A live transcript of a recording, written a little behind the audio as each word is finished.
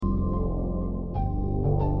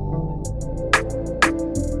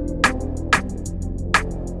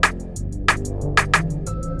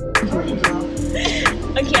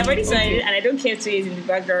already started, and I don't care to is in the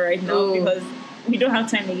background right now because we don't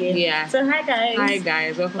have time again. Yeah. So hi guys. Hi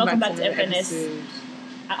guys. Welcome back to FNS.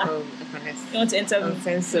 FNS. You want to enter?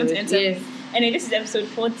 Yes. And this is episode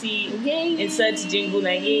 40. Yay. Insert jingle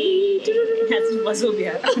like yay. That's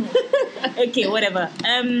Wasobia. Okay, whatever.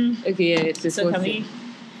 Okay, yeah, it's so 40.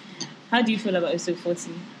 How do you feel about episode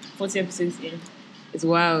 40? 40 episodes in. It's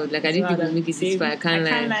wild. Like I didn't think we'd make it this far. I can't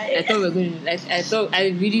lie. I thought we were going to I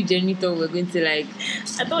really genuinely thought we were going to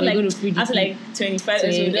after like 25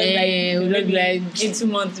 episodes, in 2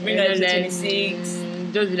 months bring us to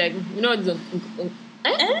 26. Just be like,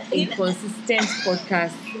 inconsistent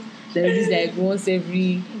podcast that is like once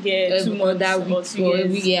every 2 months that week or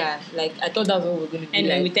every like I thought that was what we were going to do.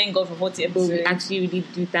 And we thank God for 40 episodes. But we actually really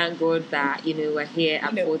do thank God that we're here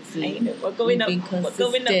at 40. We're going up. We're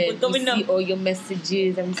going up. We see all your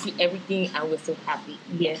messages and we see everything and we're so happy.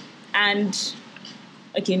 Yeah. And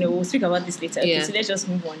we'll speak about this later. Okay, so let's just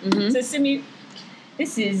move on. Mm-hmm. So Simi,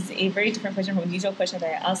 this is a very different question from the usual question that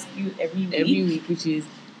I ask you every week. Every week, which is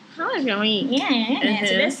how is your week? Yeah.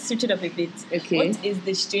 So let's switch it up a bit. Okay. What is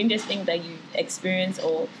the strangest thing that you've experienced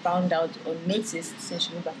or found out or noticed since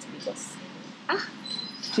you moved back to Lagos?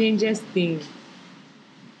 Strangest thing.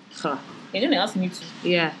 You're going to ask me too.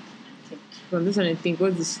 Yeah. Okay. So I'm just trying to think,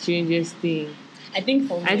 what's the strangest thing? I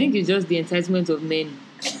think it's just the entitlement of men.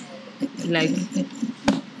 Like,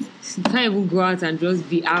 you can't even go out and just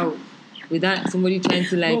be out without somebody trying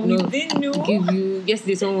to give you.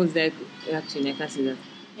 Yesterday, someone was like, actually, I can't say that.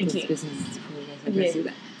 Okay. I can't say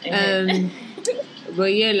that. But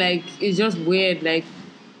it's just weird. Like,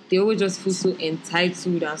 they always just feel so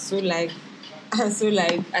entitled and so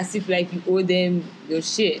as if like you owe them your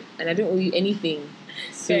shit, and I don't owe you anything.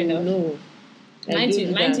 So no. Mine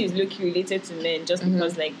too is low-key related to men, just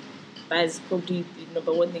because like that's probably the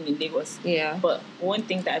number one thing in Lagos. Yeah. But one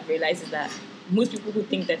thing that I've realized is that most people who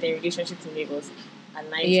think that they're in relationships in Lagos are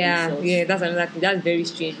lying to themselves. Yeah, that's another thing. That's very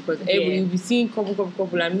strange because you'll be seeing couple,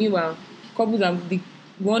 and meanwhile, couples are the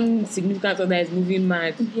one significant other is moving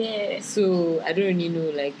mad. Yeah. So I don't really know.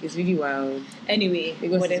 Like it's really wild. Anyway,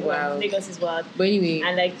 Lagos is wild. But anyway,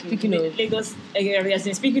 and like speaking of Lagos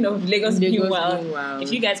being wild,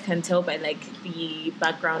 if you guys can tell by like the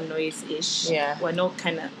background noise ish, we're not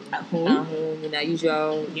kind of at home in our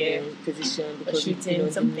usual position because we're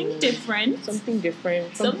shooting something different. Something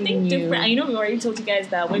different. And we already told you guys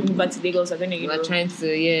that when we move back to Lagos, we're going to we're trying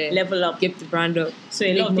to level up, get the brand up. So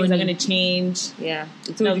a lot of things are going to change. Yeah.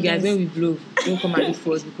 I told you guys when we blow, don't come at it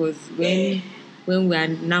first because when we are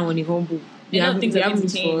now on the humble, a lot of things are going to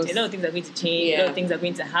change. A lot of things are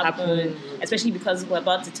going to happen. Especially because we're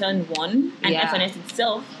about to turn 1 and FNS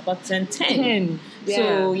itself about to turn 10. Yeah.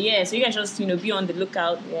 So you guys just be on the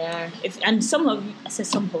lookout. Yeah. Some of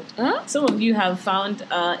you have found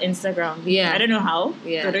Instagram. Yeah. I don't know how.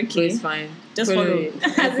 Yeah. But okay. But it's fine. Just follow.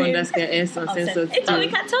 F_S Uncensored. We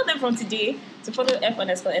can tell them from today to follow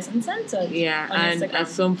F_S Uncensored. Yeah. And Instagram. at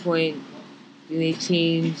some point we may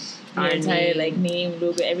change our entire name,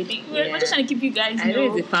 logo, everything. We're just trying to keep you guys. I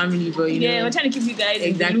know it's a family, but we're trying to keep you guys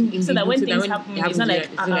in the loop so that when things happen, it's not like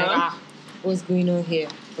what's going on here?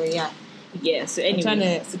 But yeah. So anyway, I'm trying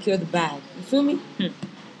to secure the bag. You feel me?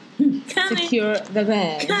 Secure the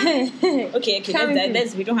bag. Okay.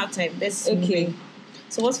 We don't have time. Okay.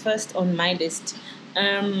 So what's first on my list?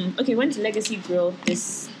 Went to Legacy Grill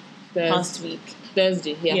this past week.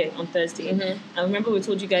 Thursday. Yeah, on Thursday. Mm-hmm. I remember we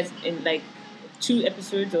told you guys in like 2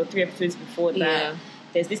 episodes or 3 episodes before that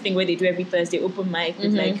there's this thing where they do every Thursday open mic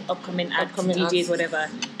with like upcoming acts, DJs, whatever.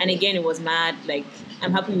 And again, it was mad. Like,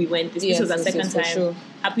 I'm happy we went. This was our second time. Sure.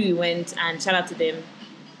 Happy we went, and shout out to them.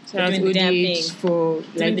 Shout out to ODH for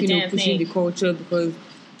pushing the culture because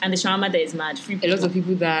and the shawarma there is mad. A lot of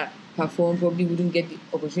people that perform probably wouldn't get the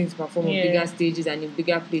opportunity to perform on bigger stages and in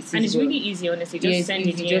bigger places. And it's really easy, honestly. Just send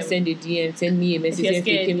a DM. Just send a DM. Send me a message. If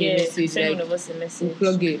you're scared, send one of us a message.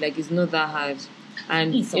 We'll plug it. Like, it's not that hard.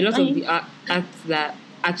 And a lot of the acts that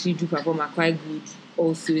actually do perform are quite good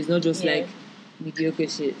also. It's not just like mediocre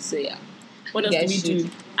shit. So yeah. What else did we do?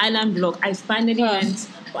 Island Block. I finally went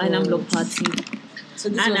for Island Block party. So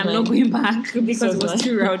and I'm not going back because it was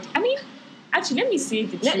too rowdy. I mean, actually, let me say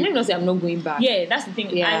the truth. Let me not say I'm not going back. Yeah, that's the thing.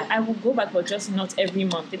 Yeah. I will go back, but just not every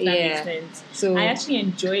month, if that makes sense. So I actually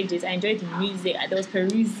enjoyed it. I enjoyed the music. There was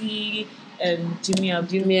Peruzzi, Jimmy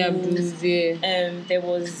Abdul. There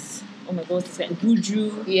was, oh my God,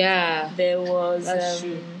 Buju. Yeah. There was... That's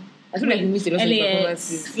true. I feel like we missed a lot of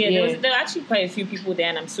performances. Yeah, there were actually quite a few people there,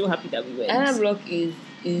 and I'm so happy that we went. Island Block is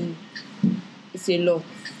it's a lot.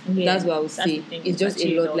 Yeah, that's what I would say. It's just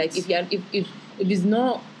a lot. Like if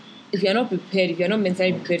you're not prepared, if you're not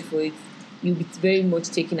mentally prepared for it, you'll be very much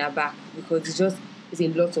taken aback because it's just there's a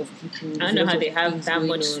lot of people. I don't know how they have that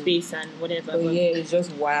much space and whatever. But yeah, it's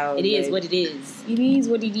just wild. It is what it is. It is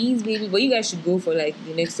what it is, baby. But you guys should go for like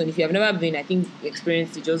the next one. If you have never been, I think the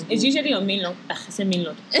experience to just go. It's usually on mainland.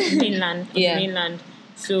 Mainland. Yeah. Mainland.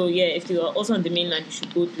 So yeah, if you are also on the mainland, you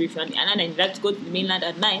should go through. If you're on the island and you'd like to go to the mainland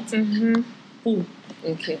at night, pull.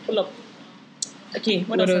 Okay. Pull up. Okay,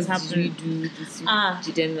 what else has happened? Did you do this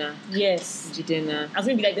Jidenna? Yes. Jidenna. I was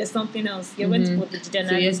going to be like, there's something else. You went for the Jidenna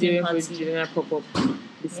So yesterday we listening went for party. the Jidenna pop-up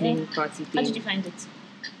listening party thing. How did you find it?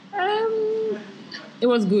 It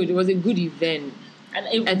was good. It was a good event.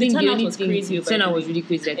 And I think the turnout only was thing, crazy. the turnout was really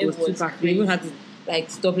crazy. Like it was too packed. We even had to like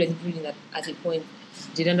stop letting people in at a point.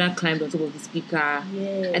 Jidenna climbed on top of the speaker.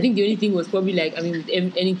 Yeah. I think the only thing was probably like, I mean, with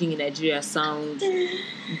anything in Nigeria, sound.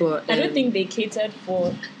 But I don't think they catered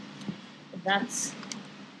for that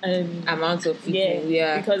amount of people.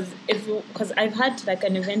 Yeah. Because I've had like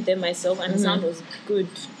an event there myself and the sound was good.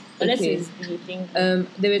 Unless it's the thing.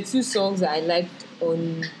 There were 2 songs that I liked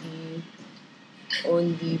on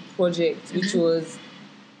the project, which was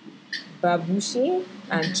Babushe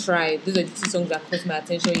and Try. Those are the 2 songs that caught my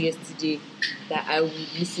attention yesterday that I would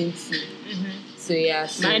listen to. So yeah,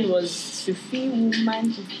 mine was Sufi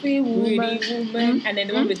Woman, and then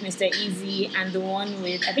the one with Mr. Easy and the one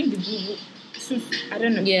with I think the Boo. I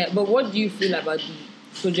don't know. Yeah, but what do you feel about the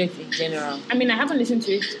project in general? I mean, I haven't listened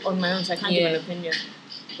to it on my own, so I can't give an opinion.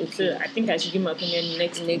 Okay. So I think I should give my opinion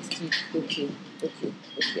next week. Okay,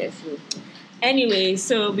 I feel. Anyway,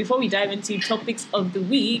 so before we dive into topics of the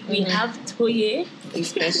week, we have Toye, a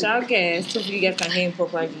special guest. Hopefully you guys can hear him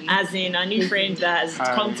properly. As in our new friend that has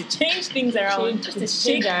come to change things around, to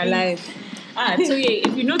change our life. Toye,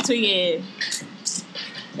 if you know Toye,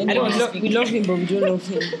 we love him, but we don't love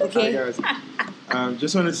him. Okay. Hi guys.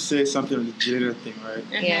 Just wanted to say something on the Jidenna thing, right?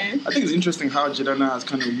 Yeah. I think it's interesting how Jidenna has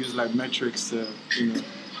kind of used like metrics to,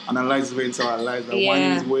 analyze the way into our lives, like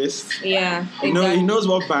winding his waist. Yeah. He knows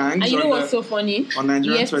what bangs. And you know what's so funny? On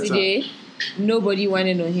Nigerian yesterday, Twitter. Nobody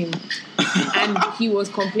wanted on him. And he was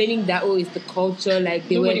complaining that it's the culture, like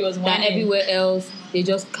Nobody was that everywhere else they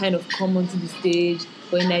just kind of come onto the stage.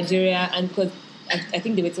 But in Nigeria, and because I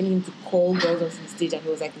think they were telling him to call girls onto the stage, and he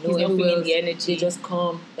was like, no, he's not feeling the energy. They just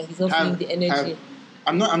come. Like he's not feeling the energy.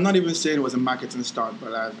 I'm not even saying it was a marketing stunt,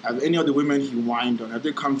 but have any of the women he whined on, have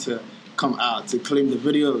they come out to claim the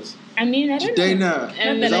videos? I mean, I don't know.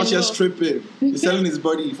 Jidenna is out here stripping. He's selling his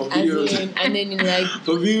body for videos. And then in like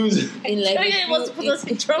for views. In like a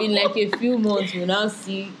few months, we'll now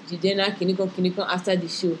see Jidenna Kiniko after the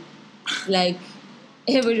show. Like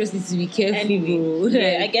everybody just needs to be careful. Anyway,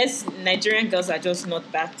 yeah, I guess Nigerian girls are just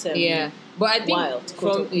not that but I think wild.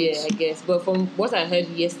 I guess. But from what I heard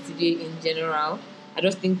yesterday in general, I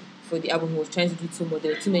just think for the album he was trying to do too much.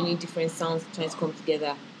 There were too many different sounds trying to come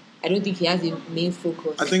together. I don't think he has a main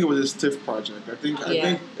focus. I think it was a stiff project. I think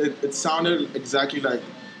it sounded exactly like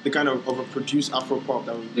the kind of overproduced Afro pop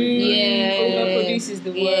that was doing. Overproduced is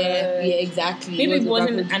the word. Yeah, exactly. Maybe if it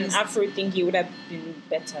wasn't an Afro thing, he would have been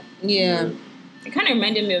better. Yeah. It kind of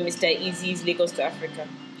reminded me of Mr. Easy's Lagos to Africa.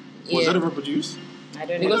 Was that overproduced? I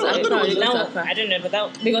don't know. I don't know, but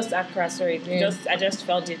that Lagos to Accra, sorry. Yeah. I just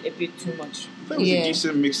felt it a bit too much. I think it was a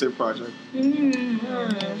decent mixtape project.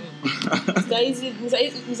 Mr. Easy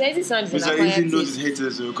sounds Mr. Easy knows his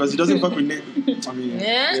haters though, because he doesn't fuck with Nick. I mean,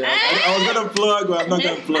 I was gonna plug, but I'm not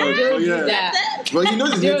gonna plug. But he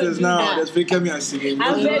knows his haters now. There's Fake Kemi and singing.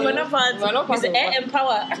 I bet we're not fans. Mr. Air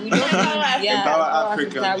Empower. We don't Empower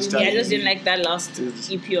Africa. I just didn't like that last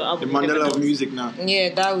EP or album. The Mandela of music now.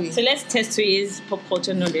 Yeah, that way. So let's test hoday's pop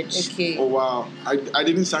culture knowledge. Okay. Oh wow, I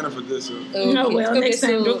didn't sign up for this. So. No, next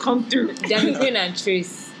time don't come through. Jamie Queen and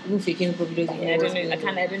Trace. Even Faking probably doesn't I don't know.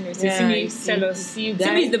 I don't know. So tell us. See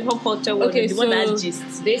Simi is the pop culture one. The one that has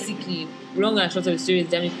gist. Basically, long and short of the story is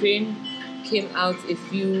Jamie Queen came out a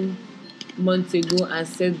few months ago and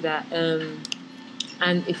said that was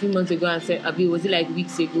it like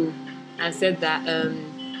weeks ago, and said that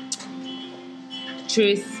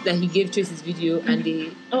Trace, that he gave Trace his video and they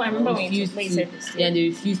I remember when you said this. Yeah, and they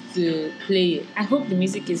refused to play it. I hope the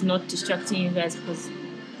music is not distracting you guys because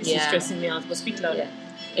this is stressing me out. But speak louder.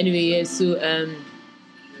 Anyway, so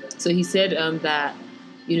he said that that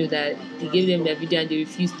he gave them their video and they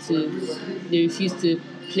refused to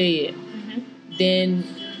play it. Then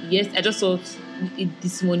I just thought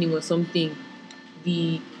this morning or something,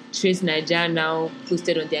 the Trace Nigeria now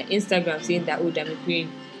posted on their Instagram saying that Jamie Queen,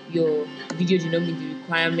 your video did not meet the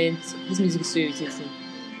requirements. This music is so irritating.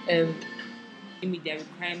 They meet their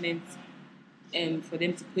requirements for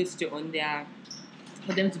them to post it on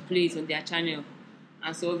play it on their channel.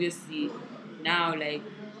 And so obviously now, like,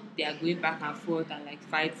 they are going back and forth and like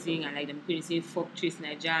fighting and like them going to say fuck Trace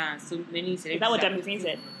Naija and so many celebrities. Is that what Jamie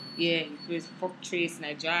said? Yeah, he was fuck Trace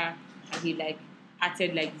Naija and he like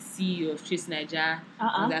acted like the CEO of Trace Naija. He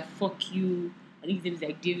was like fuck you. I think his name is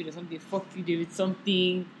like David or something. Fuck you, David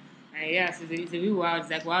something. And yeah, so it's a bit wild. It's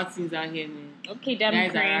like wild things out here, man. Okay, Dami Crane.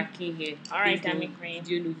 Guys are racking here. All right, Dami Crane.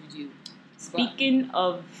 Video, no video. Speaking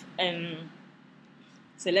of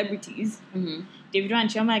celebrities, Davido and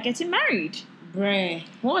Chioma are getting married. Bruh.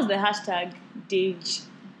 What was the hashtag?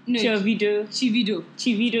 Chivido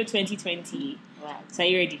 2020. Right. So are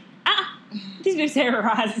you ready? This will say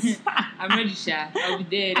Raz. I'm ready, Sha. I'll be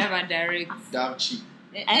there, live and direct. Damn cheap.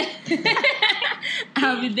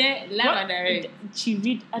 I'll be there, live and direct.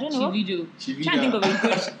 Chivido. I don't know. Chivido.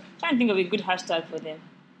 Trying to think of a good hashtag for them.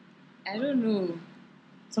 I don't know.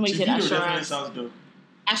 Somebody said Chivido definitely assurance. sounds dope.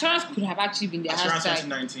 Assurance could have actually been the Assurance hashtag.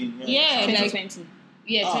 2019. Yeah, 2020.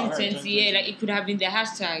 Yeah, 2020. Right, yeah, like it could have been the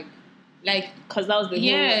hashtag. Like, because that was the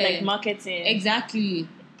whole like marketing. Exactly.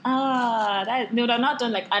 They would have not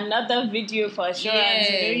done like another video for assurance.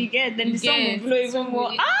 Yeah. You get, then the song will blow even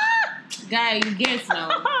more. Guy, you get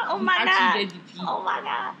now. Oh my god. Oh my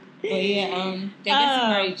god. But yeah, they're getting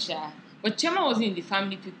married, Sha. But Chioma wasn't in the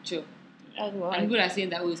family picture. And people are saying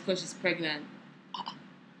that it's because she's pregnant.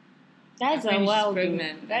 That's a wild.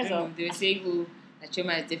 Pregnant. They were saying, that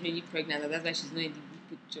Chioma is definitely pregnant, and that's why she's not in the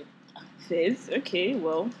picture. Says okay,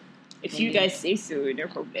 well, if you guys say so, no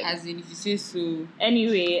problem. As in, if you say so.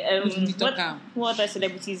 Anyway, what other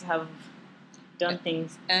celebrities have done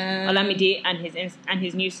things? Olamide and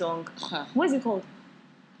his new song. What is it called?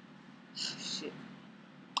 Shit,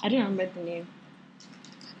 I don't remember the name.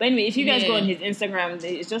 But anyway, if you guys go on his Instagram,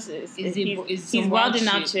 it's just he's wilding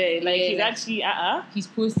out here. Like he's actually he's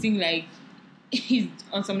posting like he's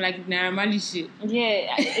on some like Naira Marley shit.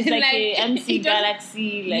 Yeah, it's like a MC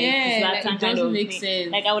Galaxy, like Zlatan kind of make thing.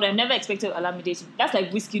 Sense. Like I would have never expected Olamide to. That's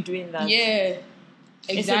like Whiskey doing that. Yeah,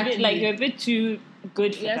 exactly. It's a bit like you're a bit too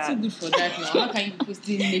good for that. Yeah, too good for that now. How can you be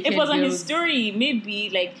posting naked It was on girls? his story, maybe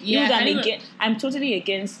like I'm totally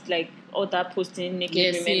against like all that posting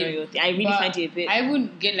naked women on your thing. I really find it a bit. I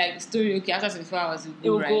wouldn't get like the story. Okay, after 24 hours it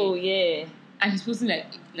will go, yeah. And he's posting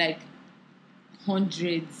like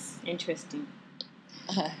hundreds. Interesting.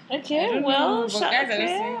 Okay, well,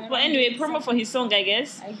 but anyway, promo for his song, I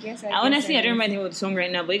guess. Honestly, I don't remember the name of the song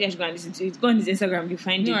right now, but you guys should go and listen to it. Go on his Instagram, you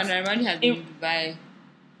find it. No, Naira Marley has been in Dubai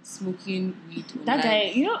smoking weed. That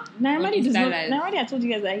guy, you know, Naira Marley does not. Naira Marley, I told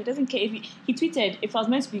you guys that he doesn't care if he tweeted, if I was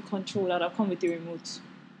meant to be controlled, I'd have come with the remote.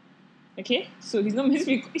 Okay, so he's not meant to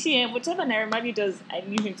be. Yeah, whatever Naira Marley does, I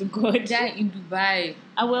leave him to God. Guy in Dubai.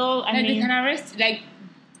 I mean, they can arrest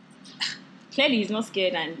clearly he's not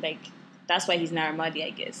scared, and like that's why he's Naira Marley, I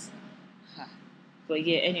guess. But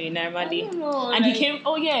yeah, anyway, Naira Marley. And he came.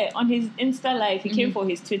 Oh yeah, on his Insta live, he came for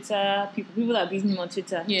his Twitter. People that are abusing him on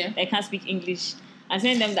Twitter. Yeah, they can't speak English. And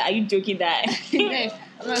saying them that, are you joking that? I'm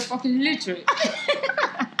like fucking literate.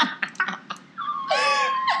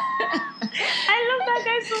 I love that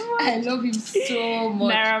guy so much. I love him so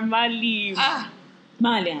much. Naira Marley.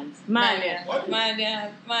 Malians.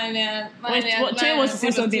 Trey wants to say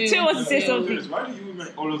something. Why do you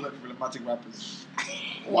make all those like problematic rappers?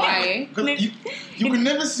 Why? Because you could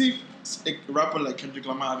never see a rapper like Kendrick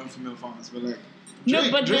Lamar having female fans, but like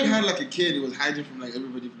Drake had like a kid who was hiding from like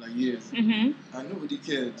everybody for like years, and nobody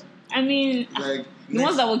cared. I mean, like the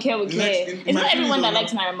ones that will care will care. It's not everyone that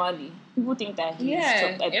likes Naira Marley. People think that he's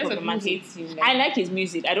problematic. I like his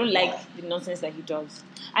music. I don't like the nonsense that he does.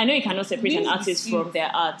 I know you cannot separate an artist from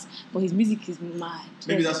their art, but his music is mad.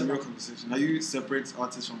 Maybe that's a real conversation. Are you separate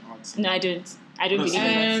artists from art? No, I don't. I don't believe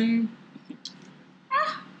in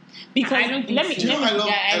that. Because I love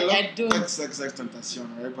XXXTentacion,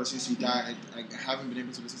 right? But since he died, I haven't been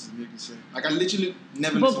able to listen to his music. Like I literally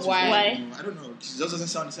never listened to his music anymore. I don't know. It just doesn't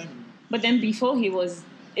sound the same anymore. But then before he was,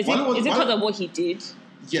 is it because of what he did?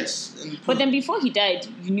 Yes. But then before he died,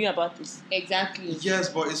 you knew about this. Exactly. Yes,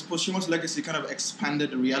 but his posthumous legacy kind of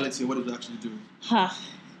expanded the reality of what it was actually doing.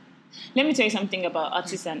 Let me tell you something about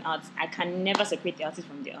artists and art. I can never separate the artist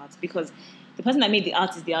from the art because the person that made the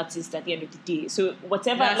art is the artist at the end of the day. So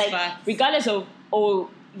whatever, regardless of,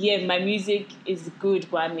 my music is good,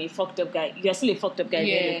 but I'm a fucked up guy. You're still a fucked up guy at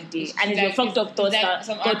the end of the day. And it's your fucked up thoughts that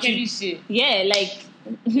got you. Shit. Yeah, like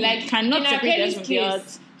cannot separate us from the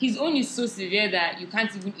art. His own is so severe that you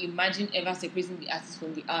can't even imagine ever separating the artist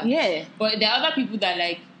from the art. Yeah. But there are other people that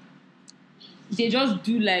they just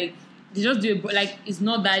do it, like it's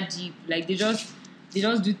not that deep. Like they just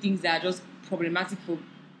do things that are just problematic for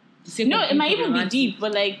the sake of it might even be deep,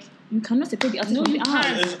 but like you cannot separate the artist from the art.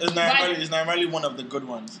 Is Naira Marley one of the good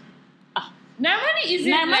ones? Naira Marley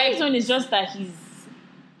isn't. Naira Marley's one is just that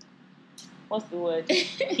what's the word?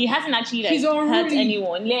 He hasn't actually like hurt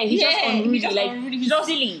anyone. Yeah, he's just unruly. He's just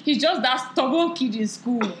silly. He's just that stubborn kid in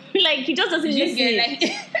school. Like he just doesn't listen. Like,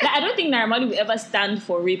 I don't think Naira Marley will ever stand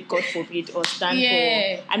for rape, God forbid, or stand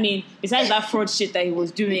for. I mean, besides that fraud shit that he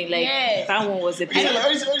was doing, like that one was a bit. I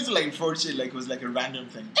used to like fraud shit. Like it was like a random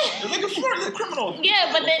thing. It was like a fraud, like a criminal.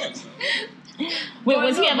 Yeah, but then. Wait,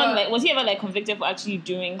 was he ever convicted for actually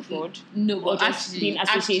doing fraud? No, or just being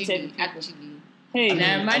associated? Actually. Hey,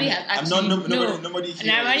 Naira Marley has actually nobody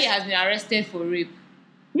Naira Marley has been arrested for rape.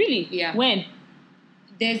 Really? Yeah. When?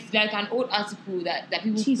 There's like an old article that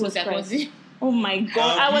people post that was. Oh my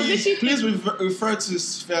God! Please refer to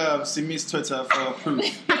Simi's Twitter for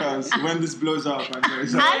proof, because when this blows up,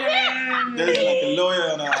 there's like a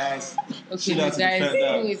lawyer on her ass. Okay,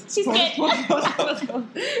 guys. She's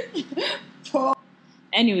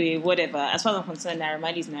Anyway, whatever. As far as I'm concerned, Naira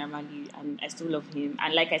Marley is Naira Marley, and I still love him.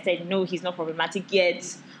 And like I said, no, he's not problematic yet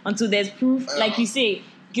until there's proof. Like you say,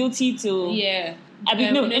 guilty to. Yeah. I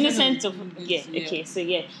mean, no, innocent of. Yeah. Okay. So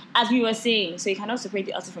yeah, as we were saying, so you cannot separate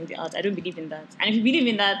the artist from the art. I don't believe in that. And if you believe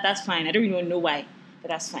in that, that's fine. I don't really know why, but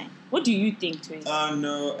that's fine. What do you think, Twin?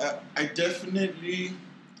 No, I definitely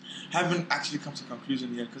haven't actually come to a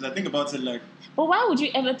conclusion yet, because I think about it like. But why would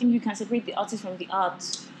you ever think you can separate the artist from the art?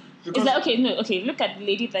 Because it's like, look at the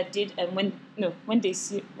lady that did when they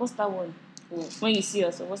see, what's that one? When You See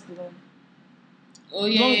Us, or what's the one? Oh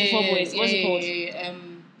yeah, What's it called?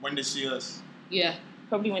 When They See Us. Yeah,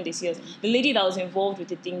 probably When They See Us. The lady that was involved with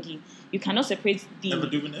the thingy, you cannot separate the. Never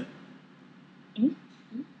doing it.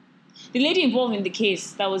 The lady involved in the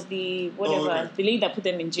case, that was the whatever, the lady that put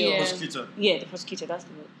them in jail. Prosecutor. Yeah, the prosecutor. That's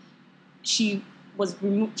the word. She was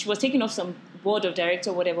removed. She was taken off some board of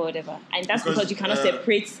director, whatever, and that's because you cannot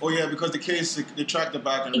separate. Oh yeah, because the case they tracked the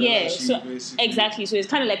back and exactly. So it's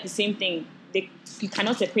kind of like the same thing. You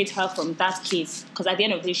cannot separate her from that case, because at the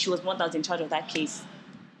end of the day, she was one that was in charge of that case.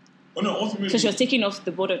 Oh no, ultimately. So she was taken off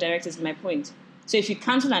the board of directors. Is my point. So if you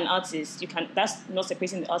cancel an artist, that's not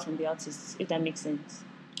separating the art from the artist. If that makes sense.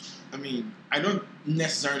 I mean, I don't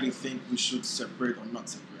necessarily think we should separate or not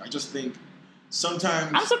separate. I just think.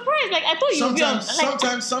 Sometimes I'm surprised. Like I thought you would be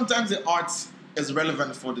on. Sometimes the art is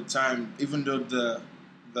relevant for the time, even though the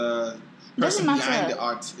person behind the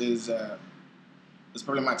art is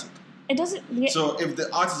problematic. It doesn't. Yeah. So if the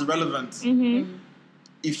art is relevant,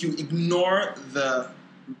 if you ignore the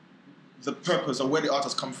purpose or where the art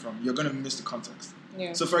has come from, you're going to miss the context.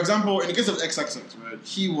 Yeah. So for example, in the case of XXX, right,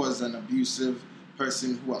 he was an abusive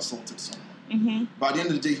person who assaulted someone. But at the end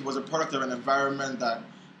of the day, he was a product of an environment that.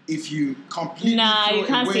 If you completely you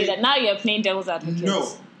can't say that. Now you're playing devil's advocate.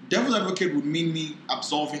 No, devil's advocate would mean me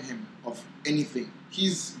absolving him of anything.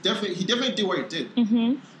 He definitely did what he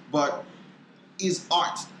did. But is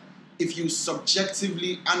art, if you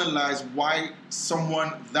subjectively analyze why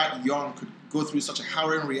someone that young could go through such a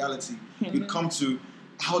harrowing reality, you'd come to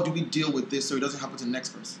how do we deal with this so it doesn't happen to the next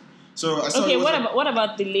person. So what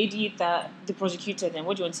about the lady the prosecutor then?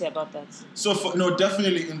 What do you want to say about that? So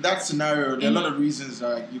definitely in that scenario, there are a lot of reasons there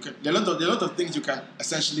are a lot of things you can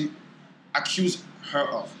essentially accuse her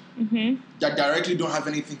of that directly don't have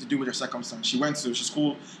anything to do with her circumstance. She went to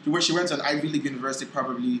she went to an Ivy League university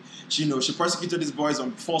probably. She persecuted these boys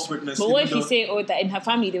on false witness. But what if you say that in her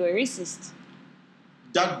family they were racist?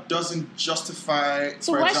 That doesn't justify.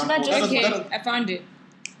 So why should that justify? I found it.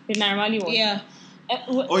 The Naira Marley one. Yeah.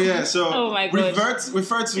 So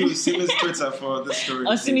refer to Simi's Twitter for this story.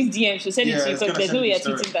 Or Simi's DM, she'll send it to you because there's no way you're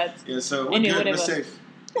tweeting that. Yeah, so we're safe.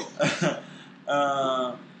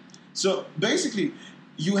 So basically,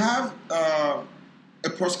 you have a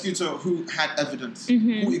prosecutor who had evidence,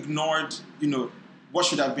 who ignored, what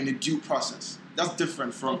should have been a due process. That's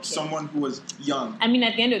different from someone who was young. I mean,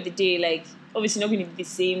 at the end of the day, like, obviously not going to be the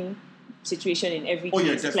same situation in every case. Oh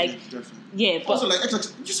yeah, definitely. Yeah, but also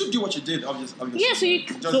you should do what you did, obviously. Yeah,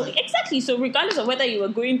 exactly. So regardless of whether you were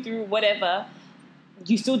going through whatever,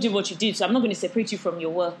 you still did what you did. So I'm not going to separate you from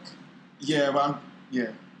your work. Yeah, but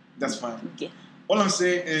that's fine. Yeah. All I'm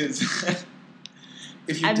saying is,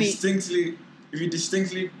 if you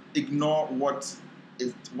distinctly ignore what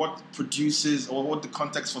produces or what the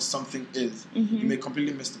context for something is, you may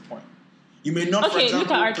completely miss the point. You may not. Okay,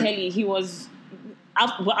 look at R. Kelly. He was.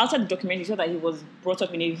 Outside the documentary, you saw that he was brought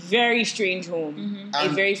up in a very strange home, a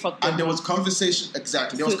very fucked up. And there was conversation.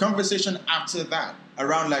 Exactly, there was conversation after that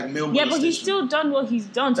around like male molestation. Yeah, but he's still done what he's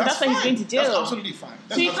done, so that's why he's going to jail. That's absolutely fine.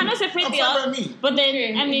 So you cannot separate the art. But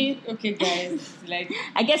then, okay, guys, like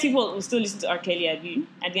I guess people will still listen to R. Kelly at the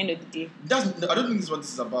end of the day. I don't think this is what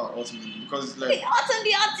this is about ultimately, because like the art and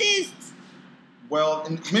the artist. Well,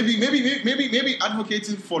 maybe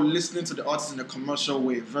advocating for listening to the artist in a commercial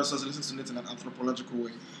way versus listening to it in an anthropological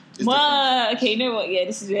way. Well, okay, you know what? Yeah,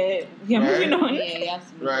 this is where we are moving on. Yeah,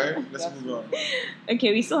 right. Let's move on.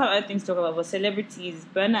 Okay, we still have other things to talk about, but celebrities,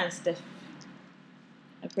 Burna and Steph.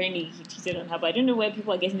 Apparently, he cheated on her, but I don't know where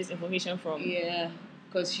people are getting this information from. Yeah,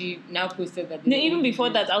 because she now posted that. No, even before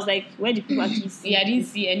that, I was like, where did people actually see? Yeah, I didn't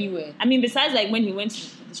see anywhere. I mean, besides like when he went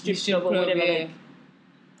to the strip club or whatever, yeah. like,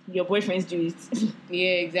 your boyfriends do it.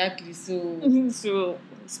 Yeah, exactly. So, So,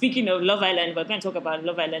 speaking of Love Island, we're going to talk about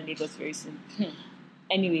Love Island Lagos very soon.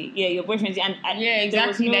 Anyway, yeah, your boyfriends, and yeah,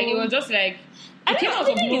 exactly. Like it was just like I it came out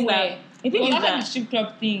of nowhere. I think it's that the strip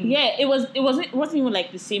club thing. Yeah, it wasn't even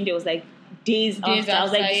like the same day. It was like days after. I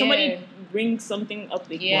was like, somebody bring something up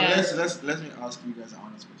again. Yeah. Well, let me ask you guys an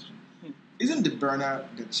honest question. Isn't the Burna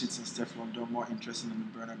that cheats on Steph London more interesting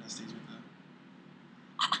than the Burna that stays with her?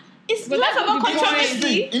 It's life about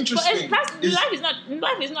controversy. Interesting. But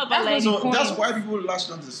life is not about like. So that's why people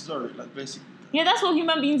latched onto the story, like basically. Yeah, that's what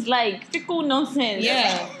human beings like. Fickle nonsense.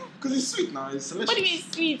 Yeah. Because it's sweet now. It's delicious. What do you mean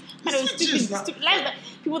sweet? Kind of It's stupid. Like that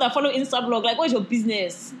people that follow Insta blog, like, what's your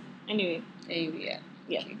business? Anyway.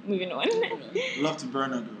 Yeah. Moving on. Love to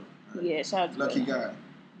Burna though. Yeah, shout out to Lucky Burna. guy.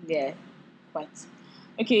 Yeah, quite.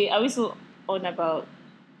 Okay, are we still on about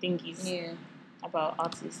thingies? Yeah. About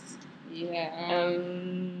artists? Yeah.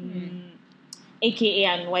 AKA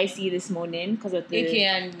and YC this morning because of the AKA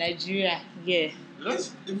and Nigeria. Yeah.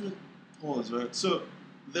 Let's even pause, right? So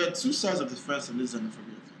there are two sides of the fence of this xenophobia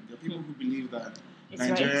thing. There are people who believe that It's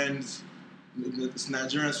Nigerians, it's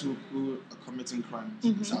Nigerians who are committing crimes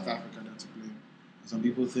in South Africa that to blame. And some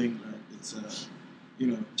people think that it's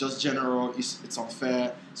just general. It's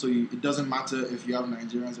unfair. So it doesn't matter if you have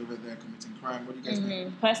Nigerians over there committing crime. What do you guys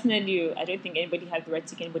think? Personally, I don't think anybody has the right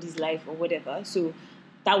to take anybody's life or whatever. So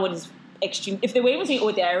that one is extreme. If they were even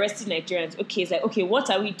saying, they're arresting Nigerians, okay, it's like, okay, what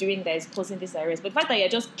are we doing that is causing this arrest? But the fact that you're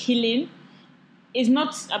just killing is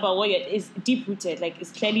not about what it's deep rooted. Like,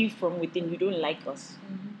 it's clearly from within. You don't like us.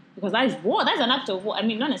 Because that is war. That's an act of war. I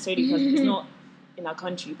mean, not necessarily because it's not in our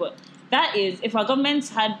country, but that is, if our government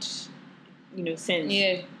had,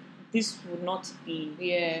 sense, this would not be.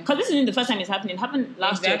 Yeah. Because this isn't the first time it's happening. It happened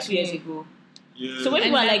last year, 2 years ago. Yeah. So when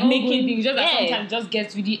people are like making things, just that sometimes just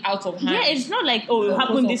gets really out of hand. Yeah, it's not like, it will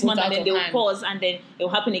happen this month and then they'll pause and then it will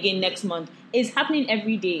happen again next month. It's happening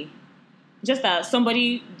every day. Just that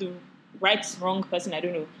somebody, the wrong person, I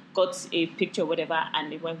don't know, got a picture or whatever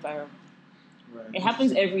and it went viral. Right. It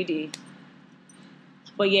happens every day.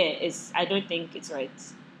 But yeah, I don't think it's right.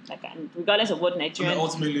 Like, regardless of what Nigerians...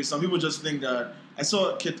 ultimately, some people just think that... I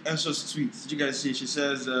saw Kate Ensha's tweet. Did you guys see? She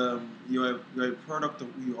says, you're a product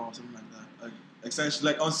of who you are, or something like that. Like,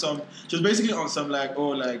 essentially, like on some... She was basically on some, like,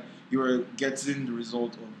 you're getting the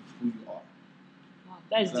result of who you are. Wow,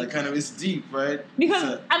 that is like, deep. kind of, it's deep, right?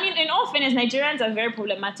 Because, in all fairness, Nigerians are very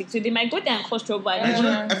problematic. So they might go there and cause trouble. I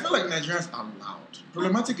feel like Nigerians are loud.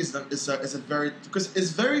 Problematic is a very... Because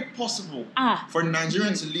it's very possible for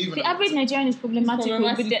Nigerians to leave... The average Nigerian is problematic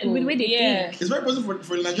with the way they think. It's very possible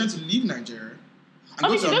for Nigerians to leave Nigeria.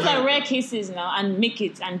 Obviously, those are rare cases now and make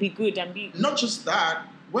it and be good and be... Not just that.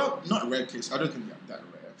 Well, not rare case. I don't think they're that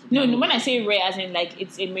rare. No, when I say rare, as in like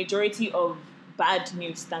it's a majority of bad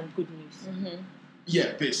news than good news.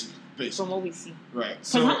 Yeah, basically. From what we see. Right.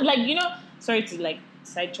 So, sorry to like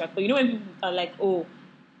sidetrack, but when people are like,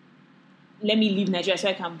 let me leave Nigeria so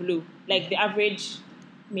I can blow. Like the average,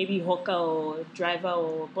 maybe hawker or driver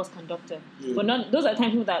or bus conductor. Yeah. But those are the kind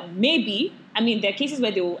of people that maybe, there are cases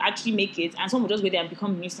where they will actually make it and some will just go there and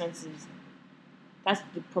become nuisances. That's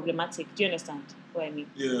the problematic. Do you understand what I mean?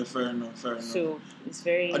 Yeah, fair enough. So it's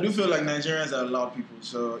very... I do feel like Nigerians are loud people.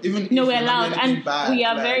 So even if we're loud and bad, we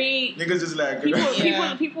are very... Niggas just like...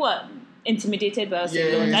 People are intimidated by us. I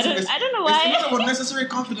don't know why. It's not about necessary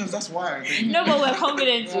confidence. That's why. No, but we're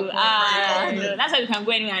confident too. That's how we can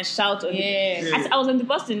go anywhere and shout. I was on the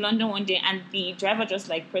bus in London one day and the driver just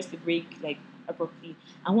like pressed the brake like abruptly,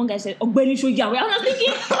 and one guy said, "Ogbeni show Yahweh." I was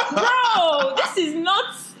thinking, bro, this is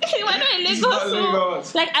not. We're not in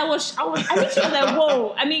Lagos. So, like I think she was like,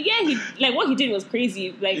 whoa. He what he did was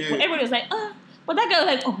crazy. Like everybody was like, but that guy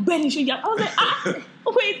was like, Ogbeni show Yahweh. I was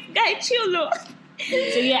like, wait, guy, chill, look. So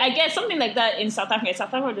I guess something like that in South Africa.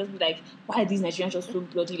 South Africa would just be like, why are these Nigerians just so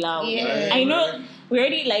bloody loud? Yeah. I know we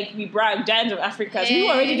already we brag, giants of Africa, so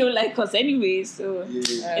people already don't like us anyway. So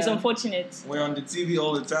it's unfortunate. We're on the TV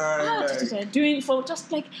all the time. Doing for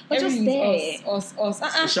just like we're just there.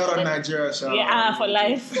 Us. Shout out Nigeria. For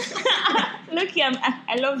life. Look here,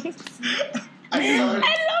 I love it. I love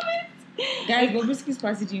it. Guys, Bobrisky's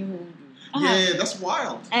party didn't hold. Yeah, that's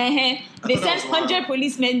wild. They sent 100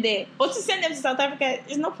 policemen there. But to send them to South Africa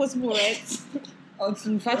is not possible, right? Or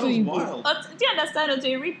to Fatu was Igbo. wild. Do you understand? Or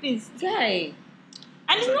to a rapist. Guy.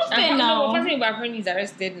 And it's not fair now. Fatu Igbo apparently is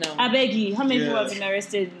arrested now. I beg you. How many people Yeah. have been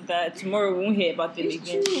arrested that tomorrow we won't hear about them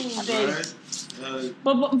again? I beg. Right?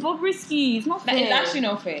 But Bobrisky, it's not fair. That is actually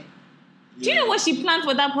not fair. Do you know what she planned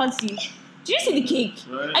for that party? Do you see the cake?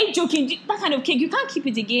 Right. Are you joking? That kind of cake, you can't keep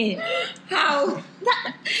it again. How?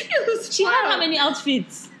 It was She had how many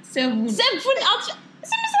outfits? 7. 7 outfits.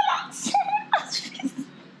 7 outfits.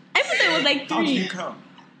 I thought it was like How do you 3. count?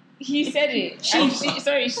 He said it. She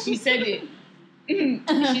said it. She said it.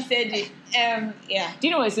 Yeah. Do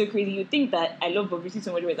you know what's so crazy? You think that I love Bobrisky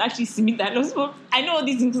so much, but it's actually Simi that loves Bob. I know all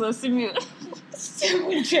these things are Simi.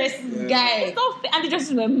 7 dresses, Yeah. guy. It's not fair. And the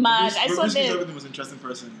dresses were mad. I saw Bobrisky's them. probably the most interesting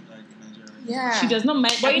person in Nigeria. Yeah. She does not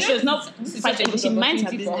mind. But you She know, does not this is fight such a it. She good minds her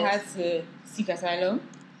opportunity for her business. to seek asylum.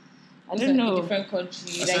 I don't In know. a different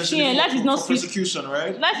country. Like, Essentially yeah, life is not for sweet. persecution,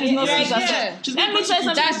 right? Life is not Yeah, sweet. yeah. She's Let being me tell you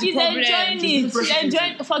something. That's the She's problem. enjoying She's being it. She's persecuted.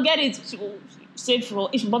 enjoying. Forget it. Save for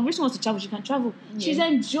if Bobrisky wants to travel, she can travel. She's Yeah.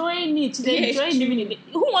 enjoying it. She's Yeah, it's enjoying living in it.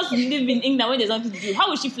 Who wants to live in England when there's nothing to do? How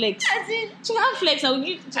will she flex? As in, She can't flex. I will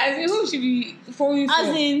give. as in, who should be following for?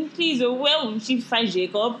 As in, please, where will she find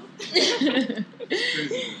Jacob?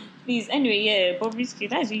 Crazy. Please, anyway, yeah, Bobrisky,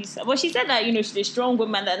 that's really sad. But she said that, she's a strong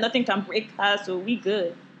woman, that nothing can break her, so we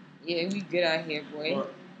good. Yeah, we good out here, boy.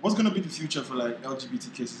 But what's going to be the future for like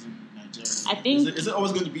LGBT cases in Nigeria? I think- is it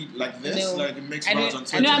always going to be like this? No. Like it makes I rounds don't- on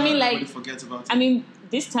Twitter. No, I mean, like- everybody forgets about it. I mean,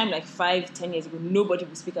 this time, like 5-10 years ago, nobody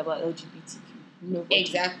would speak about LGBTQ. Nobody.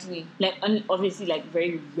 Exactly. Like, obviously, like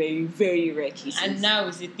very, very, very rare cases. And now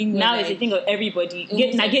it's a thing. Now where, it's a thing of everybody. Almost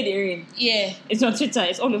Get like- it in. Yeah, It's on Twitter.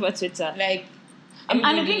 It's all over Twitter. like. And the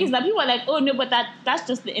everybody- thing is that people are like, oh no, but that's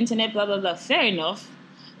just the internet, blah blah blah. Fair enough,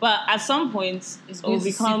 but at some point it's it going will to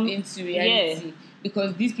become seep into reality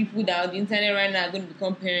because these people that are on the internet right now are going to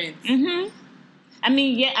become parents. I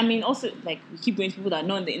mean, also like we keep going to people that are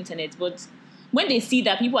not on the internet, but when they see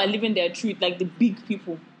that people are living their truth, like the big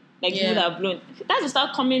people, like people that are blown, that's to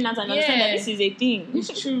start coming out and understand that this is a thing.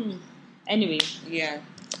 It's true. Anyway, Yeah.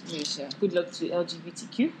 Sure. good luck to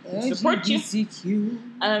LGBTQ. We support you.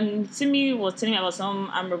 Simi was telling me about some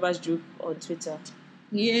Amroba's joke on Twitter.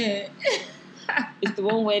 Yeah. It's the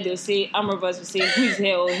one where they'll say, Amroba's will say, who's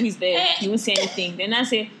here or who's there? You won't say anything. Then I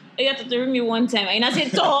say, oh, you have to ring me one time. And I say,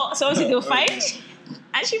 Toh. So obviously they'll fight.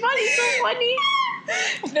 And she found it so funny.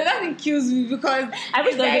 No, that kills me because I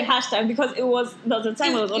wish there was a hashtag because there was a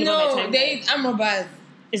time it was all over my time. they Amrobas.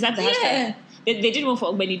 Is that the hashtag? They did one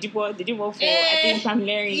for Ogbeni Dipo. They did one for, I think, Pam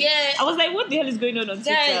Larry. Yeah. I was like, what the hell is going on Twitter?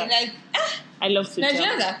 Guys, like, I love Twitter.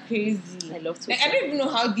 Nigerians are crazy. I love Twitter. Like, I don't even know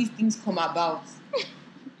how these things come about.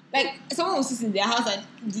 Like, someone will sit in their house and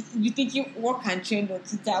be thinking, what can trend on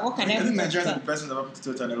Twitter? What can I I think put on Nigerians are the Twitter? best things about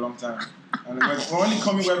Twitter in a long time. And we're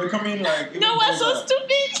becoming like. even No, we're so bolder.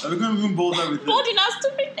 stupid. We're becoming even bolder with it. Bold in our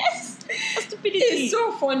stupidness. Our stupidity. It's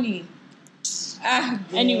so funny.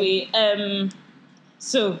 Anyway,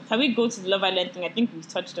 so can we go to the Love Island thing? I think we've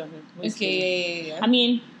touched on it. Mostly. Okay, yeah. I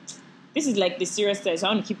mean, this is like the serious stuff, so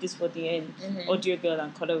I want to keep this for the end. Mhm. Audio Girl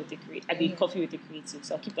and Color with the Creative. I mean, Coffee with the Creative,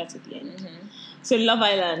 so I'll keep that to the end. Mhm. So Love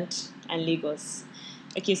Island and Lagos.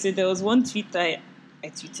 Okay, so there was one tweet that I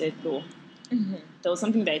tweeted, though. Mhm. There was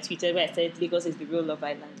something that I tweeted where I said Lagos is the real Love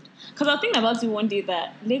Island. Because I was thinking about it one day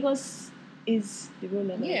that Lagos is the real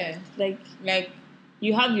Love Yeah. Island. Like,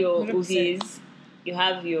 You have your 100%. Uvis, you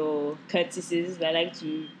have your Curtises that like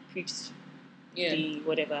to preach yeah. the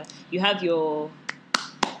whatever. You have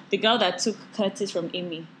the girl that took Curtis from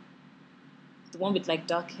Amy, the one with like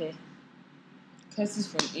dark hair. Curses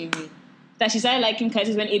from Amy. That she started liking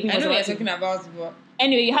Curtis when Amy I was know what about you're to- talking about, but...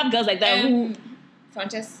 Anyway, you have girls like that who.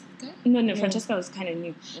 Francesca? No, Francesca was kind of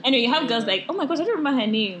new. Anyway, you have girls like, oh my gosh, I don't remember her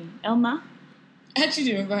name. Elma? I actually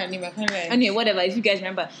don't remember her name. I can't like... Anyway, whatever, if you guys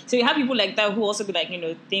remember. So you have people like that who also be like,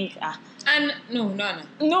 think, And... No.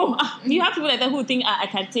 you have people like that who think, I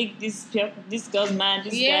can take this girl's man,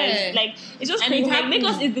 this Yeah. guy's, like, it's just And crazy. you Like, have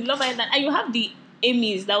Lagos to- is the Love Island, and you have the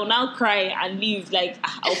Amy's that will now cry and leave, like,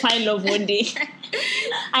 I'll find love one day.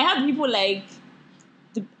 I have people like,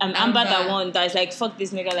 Amber that one that's like, fuck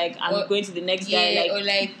this nigga, like, I'm going to the next guy, like, or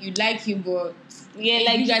like, you like him, but... yeah,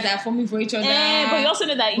 like, you guys are forming for each other. but you also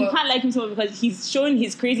know that you But- can't like him so much because he's showing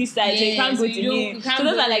his crazy side, so you Yeah, can't so go you to don't- him. you can't So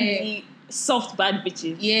those go are like there. the soft bad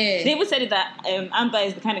bitches. Yeah. They even said it that Amber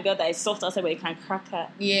is the kind of girl that is soft outside but you can crack her.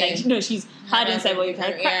 Yeah. Like, she's hard inside but you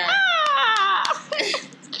can crack Yeah. Ah!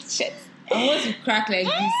 Shit. I want to crack like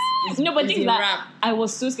this. No, but it's think a that rap. I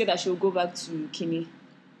was so scared that she would go back to Kimi.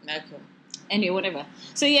 Like, Anyway, whatever.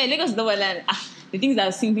 So yeah, Lagos is Love Island. The things that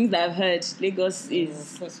I've seen, things that I've heard, Lagos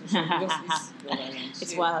is... of course, we should, because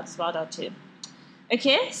It's wild. It's wild out here.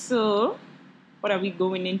 Okay, so what are we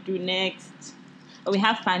going into next? we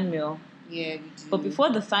have fan mail. Yeah, we do. But before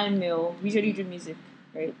the fan mail, we usually do music,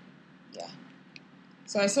 right? Yeah.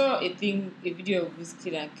 So I saw a video of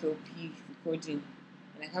Wizkid and Kel-P recording,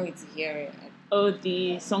 and I can't wait to hear it. Oh,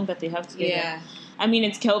 the song that they have together. Yeah. I mean,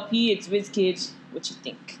 it's Kel-P, it's Wizkid. What you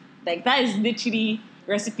think? Like, that is literally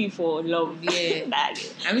recipe for love. Yeah.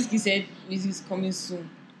 And Wizkid said music's coming soon.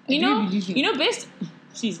 Based...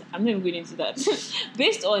 Jeez, I'm not even going into that.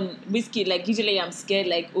 Based on Wizkid, like, usually I'm scared,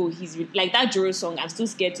 like, oh, he's... like, that Joro song, I'm still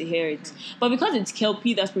scared to hear it. But because it's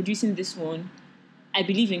Kel-P that's producing this one, I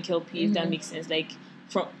believe in Kel-P, if that makes sense. Like,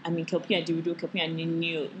 Kel-P and Davido, Kel-P and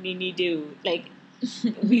Nini Deo. Like,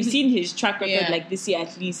 we've seen his track record, like, this year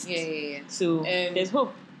at least. Yeah. So, there's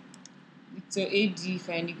hope. So, AD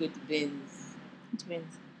finally got the Benz. It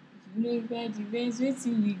Benz. No, about the Benz, wait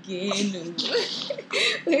till we gain.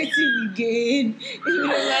 Wait till we gain. You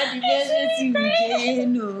know about the Benz, wait till we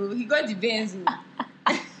gain. No, he got the Benz.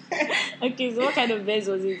 Okay, so what kind of Benz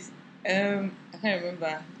was it? I can't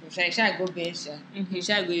remember. Shall go bench? He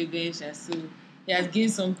shall go bench. So he has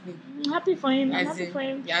gained something. I'm happy for him.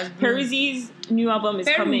 Peruzzi's new album is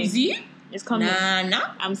coming. It's coming.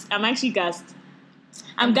 Nah. I'm actually gassed.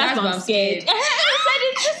 I'm gassed, but I'm scared.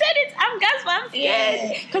 You said it. I'm gassed, but I'm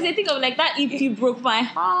scared. Because I think of like that EP broke my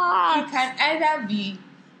heart. It can either be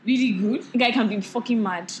really good. The guy can be fucking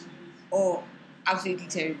mad. Or absolutely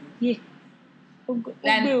terrible. Yeah.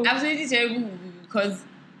 Absolutely terrible because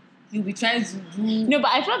he'll be trying to do... No,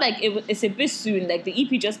 but I felt like it's a bit soon. Like, the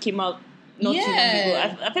EP just came out not too long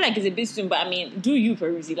ago. I feel like it's a bit soon, but I mean, do you,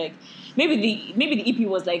 Peruzzi? Like, maybe the EP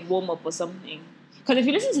was like warm-up or something. Because if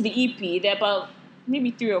you listen to the EP, there are about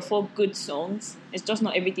maybe 3 or 4 good songs. It's just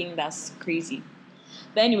not everything that's crazy.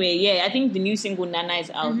 But anyway, yeah, I think the new single Nana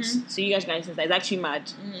is out. So you guys can listen to that. It's actually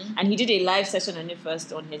mad. And he did a live session on it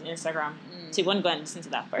first on his Instagram. So you want to go and listen to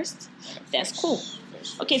that first? That's cool.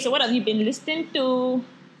 Okay, so what have you been listening to?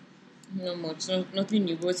 Not much, nothing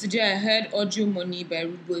new. But today I heard Audio Money by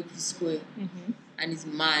Rude Boy P Square, and it's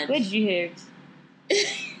mad. Where did you hear it?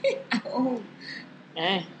 I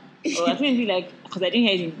think it'd be like, because I didn't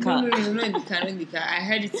hear it in the car. No, not in the car. I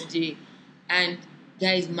heard it today, and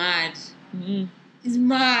guy is mad. He's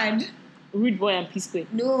mad. Rude Boy and P Square.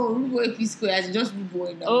 No, Rude Boy P Square, as in just Rude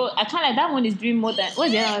Boy now. Oh, I can't like that one is doing more than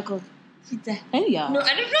what's the other one called? Peter. Oh yeah. No,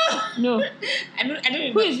 I don't know. No. I don't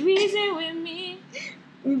know. Who is reason with me?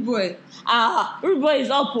 Rude Boy. Rude Boy is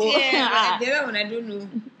up. Yeah, the other one I don't know.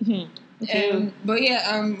 Okay. But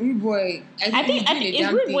yeah, Rude Boy. I think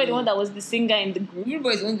is Rude Boy the one that was the singer in the group? Rude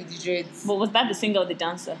Boy is the one with the dreads. But was that the singer or the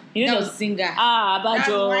dancer? You know that was the singer.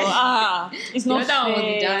 Bajo. It's not fair. That one was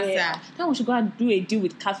the dancer. That one should go and do a deal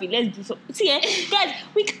with Cafe. Let's do so. See, guys,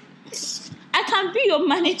 I can be your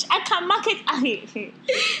manager. I can market.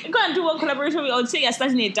 Go and do one collaboration with. Or say you're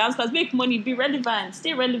starting a dance class. Make money. Be relevant.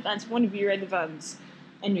 Stay relevant. You want to be relevant.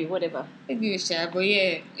 Anyway, whatever. Maybe a share, but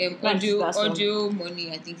yeah, audio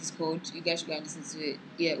Money, I think it's called. You guys should go and listen to it.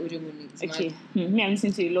 Yeah, Audio Money. It's okay. Me, I'm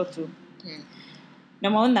listening to a lot too.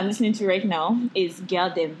 Number one I'm listening to right now is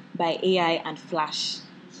Girl Them by AI and Flash.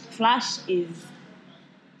 Flash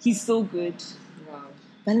he's so good. Wow.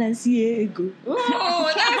 Balenciaga.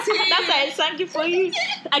 Oh, that's it. That's why I sang it for you.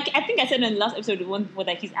 I think I said in the last episode, the one before,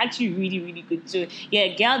 that he's actually really, really good. So,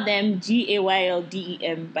 yeah, Girl Them,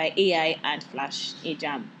 GAYLDEM by AI and Flash, a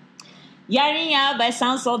jam. Yarinya by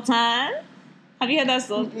Sound Sultan. Have you heard that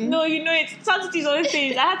song? Mm-hmm. No, you know it. Sound Sultan is always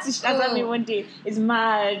saying, I had to shout at me one day. It's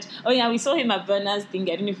mad. Oh, yeah, we saw him at Burner's thing.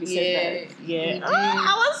 I don't know if he said that. Yeah.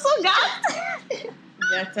 I was so gassed.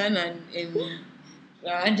 Zlatan and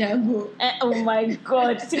Django. Oh my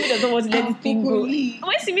God. Simi doesn't want to let this thing go.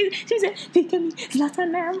 When Simi said, Victor,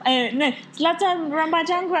 Zlatan Ramba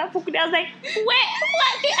Django. I was like, where?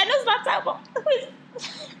 What? I know Zlatan,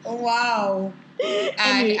 but wow.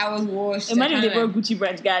 Anyway, I was washed. Imagine if they brought Gucci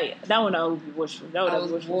brand guy. That one I would be watchful. That would have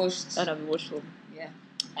been watchful.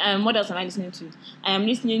 Yeah. What else am I listening to? I am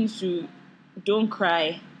listening to Don't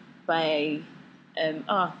Cry by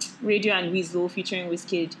Radio and Weasel featuring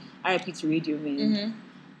Wizkid. RIP to Radio, man.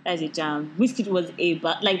 That's a jam. Wizkid was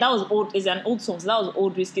that was old. It's an old song. So that was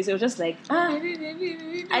old Wizkid. So it was just like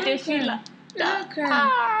baby, I didn't feel like don't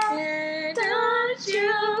cry. Don't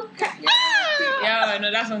you cry. Yeah,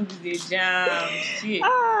 no, that song is a jam. Shit.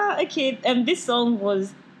 Okay. This song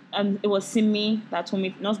was it was Simi that told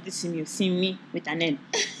me, not this Simi with an N.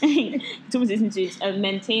 He told me to listen to it.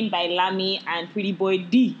 Maintained by Lamy and Pretty Boy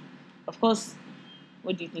D. Of course.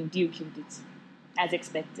 What do you think? Dio killed it. As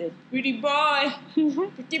expected. Pretty boy.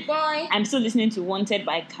 Pretty boy. I'm still listening to Wanted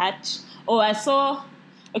by Catch. So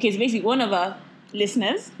basically one of our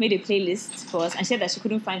listeners made a playlist for us and said that she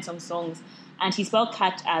couldn't find some songs. And she spelled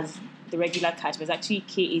Catch as the regular Catch, but it's actually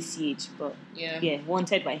KACH. But yeah,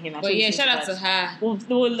 wanted by him. But yeah, shout out to her.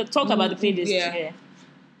 We'll talk about the playlist. Yeah.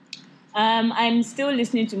 I'm still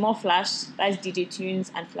listening to more Flash. That's DJ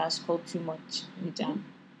Tunes and Flash called Too Much in the jam.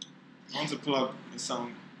 I want to plug a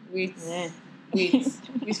song. Wait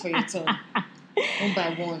for your turn. One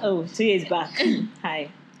by one. Oh, 2 years back. Hi.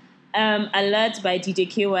 Alert by DJ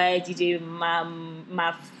KY, DJ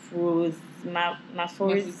Mafroz,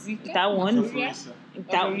 that one.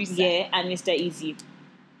 Yeah, and Mr. Easy.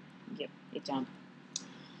 Yep, a jam.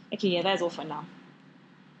 Okay, yeah, that's all for now.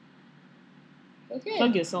 Okay.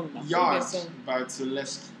 Plug your song now. Yard by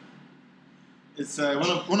Celeste. It's one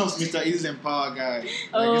of Mr. Easy's Empower guys.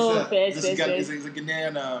 It's a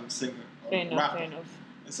Ghanaian singer. Fair enough.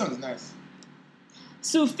 The song is nice.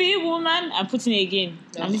 Sufi Woman, I'm putting it again.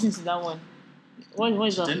 No. I'm listening to that one. What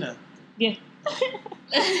is that? Dinner. Yeah.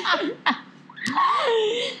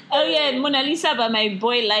 Oh yeah, Mona Lisa by my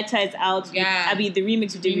boy Lighter is out. Yeah. The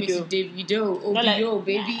remix with Davido. OBO,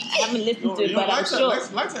 baby. I haven't listened to it, but I'm sure.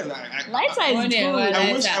 Lighter is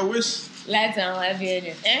good. I wish. Lighter, I have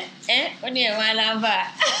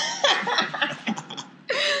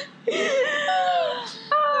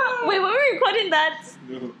Wait, were we recording that?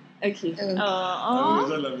 No. Okay. That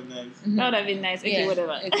would have been nice. That would have been nice. Okay,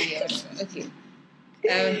 whatever.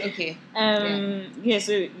 Okay. Yeah,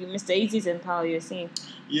 so Mr. Easy's Empower, you're saying?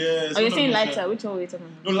 Yeah. Oh, you're saying Lighter. Which one were you talking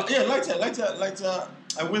about? No, Lighter.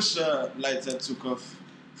 I wish Lighter took off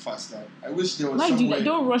faster. I wish there was Why some do you way.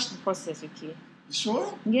 don't rush the process, okay? You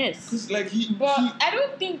sure? Yes. Because I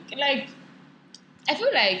don't think, like, I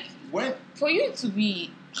feel like when for you to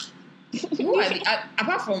be who are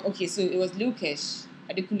apart from so it was Lil Kesh,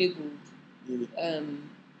 Adekunle Gold,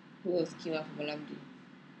 who else came out from Olamide?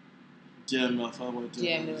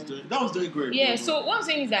 JML. That was doing great. Yeah, so what I'm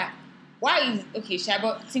saying is that why is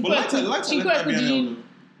Shaba Lighter let my be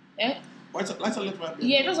Lighter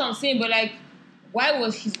yeah, that's what I'm saying, but like why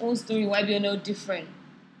was his own story YBNL different?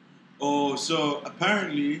 Oh, so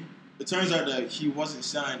apparently it turns out that he wasn't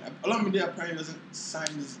signed. Olamide apparently doesn't sign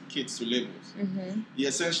his kids to labels. Mm-hmm. He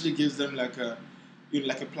essentially gives them like a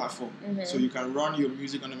platform, so you can run your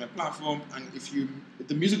music on a platform, and if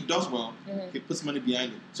the music does well, he puts money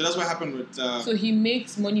behind it. So that's what happened with. So he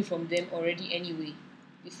makes money from them already anyway,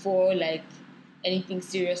 before like anything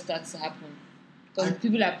serious starts to happen. Because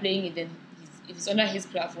people are playing it, then if it's under his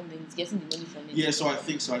platform, then he's getting the money from it. Yeah, so I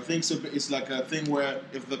think so. But it's like a thing where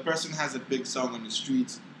if the person has a big song on the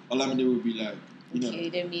streets, Olamide will be like,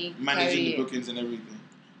 managing the bookings and everything.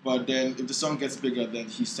 But then if the song gets bigger, then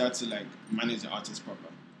he starts to like manage the artist proper.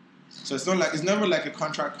 So it's never like a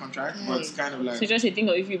contract, but it's kind of like. So just a thing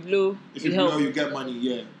of if you blow, you get money,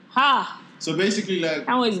 yeah. Ha! So basically, like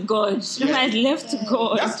that was God. Yeah. That left to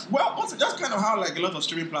God. That's kind of how like a lot of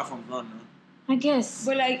streaming platforms run, no? I guess.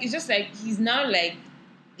 But like it's just like he's now like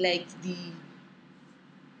the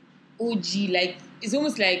OG. Like it's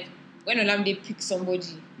almost like when Olamide picks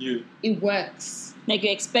somebody, it works. Like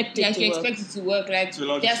you expect it to work. Like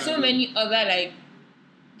there are so many other like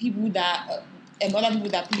people that other people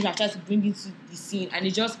that people have tried to bring into the scene, and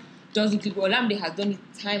it just doesn't click. Olamide has done it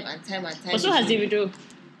time and time. But so has Davido.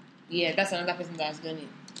 Yeah, that's another person that has done it.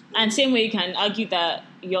 And same way you can argue that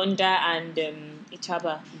Yonda and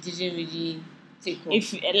Ichaba didn't really take off.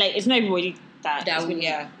 If like it's not everybody that really,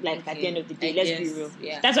 at the end of the day, let's be real.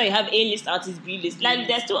 Yeah. That's why you have A-list artists, B-list. Like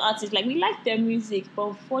there's still artists like we like their music, but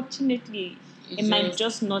unfortunately it might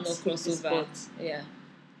just not cross the spot. Yeah.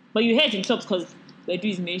 But you hear it in clubs because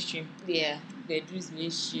Bedu is mainstream. Yeah, Bedu is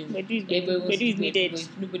mainstream. Bedu is needed.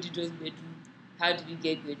 If nobody does Bedu, how did you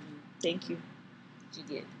get Bedu? Thank you. What did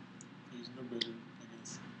you get? There's no Bedu, I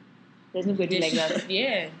guess. There's no Bedu like that.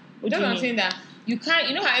 Yeah. That's what I'm saying, that you can't,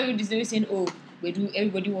 you know how everybody's always saying, oh, Bedu,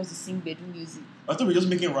 everybody wants to sing Bedu music. I thought we were just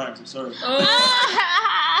making rhymes, I'm sorry.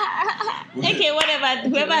 Okay, whatever.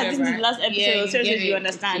 Whoever has listened to the last episode, so you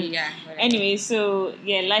understand. Yeah, anyway, so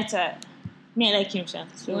Lighter. Me, I like him, Sha.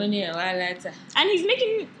 So Lighter. And he's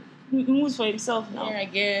making moves for himself now. Yeah, I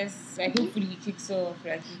guess. Like hopefully he kicks off.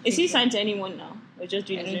 Like is he signed to anyone now? Or just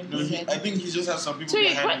doing his own music? I think he just has some people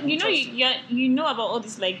behind him. You know about all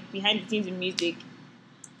this like behind the scenes in music.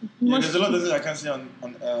 Yeah, there's a lot of things I can't see on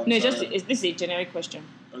no, this is a generic question.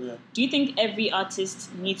 Okay. Do you think every artist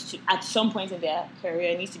needs to, at some point in their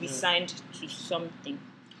career, needs to be signed to something?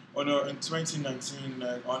 Oh no, in 2019,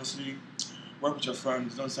 honestly, work with your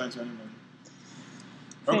friends, don't sign to anybody.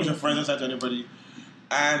 Work with your friends, don't sign to anybody.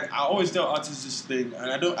 And I always tell artists this thing,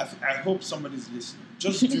 and I hope somebody's listening.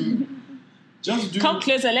 Just do come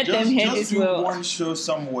closer, let them hear this well. Just do one show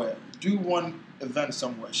somewhere, do one event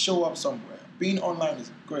somewhere, show up somewhere. Being online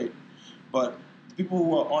is great, but people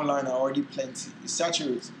who are online are already plenty. It's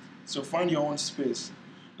saturated. So find your own space.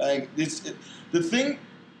 Like the thing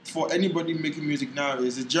for anybody making music now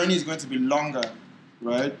is the journey is going to be longer,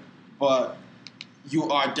 right? But you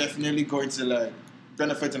are definitely going to like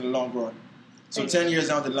benefit in the long run. So 10 years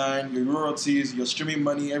down the line, your royalties, your streaming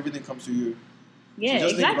money, everything comes to you. Yeah, so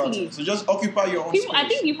just exactly. Think about it. So just occupy your own space. I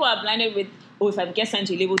think people are blinded with, if I get signed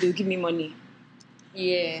to a label, they'll give me money.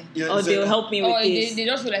 Yeah. Or they'll help me with this. They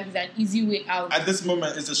just feel like it's an easy way out. At this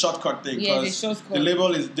moment, it's a shortcut thing. Yeah, it's a shortcut. The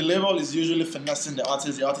label is usually finessing the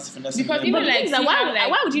artist is finessing because the even label.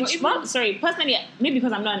 why would you... sorry, personally, maybe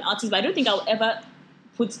because I'm not an artist, but I don't think I'll ever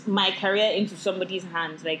put my career into somebody's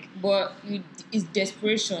hands. Like, but it's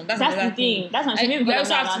desperation. That's the thing. That's what I'm saying. You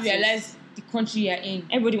also have to realize the country you're in.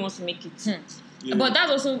 Everybody wants to make it. Yeah. But that's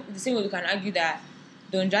also the same way we can argue that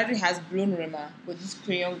Don Jazzy has blown Rema, but this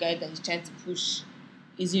crayon guy that he's trying to push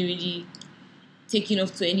isn't really taking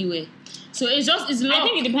off to anywhere. So it's luck. I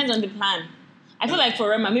think it depends on the plan. I feel like for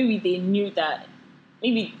Rema, maybe they knew that.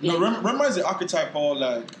 Rema is the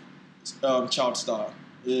archetypal child star.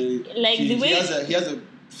 He has a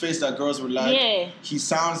face that girls would like. Yeah. He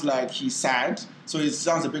sounds like he's sad, so it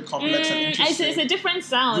sounds a bit complex and interesting. It's a different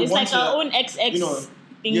sound. It's like our own XX.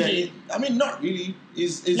 Yeah, I mean, not really.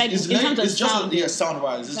 It's just sound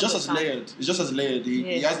wise. It's just as layered. It's just as layered.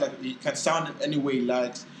 He has he can sound any way he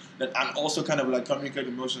likes, and also kind of like communicate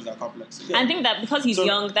emotions that are complex. Yeah. I think that because he's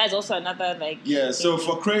young, that's also another Yeah. So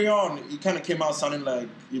for Crayon, he kind of came out sounding like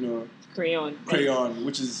Crayon,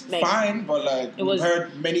 which is fine, but we've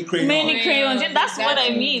heard many crayons. That's what I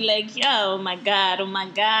mean. Oh my god.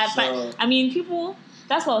 So, but I mean, people.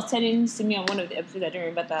 That's what I was telling Simi on one of the episodes. I don't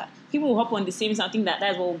remember that. People will hop on the same sound, think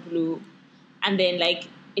that's what blew, and then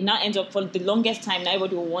it now ends up for the longest time. Now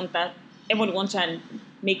everybody will want that. Everybody wants to try and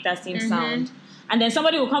make that same sound, and then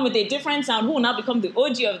somebody will come with a different sound who will now become the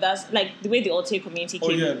OG of that, like the way the Alte community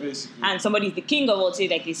came. Oh yeah, basically. And somebody's the king of Alte,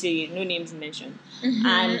 like they say, no names mentioned.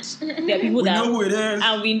 And there are people that know who it is,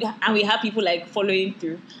 and we have people following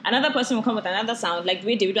through. Another person will come with another sound, like the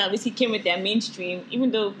way Davido and Wizkid came with their mainstream.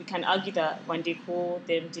 Even though we can argue that when they call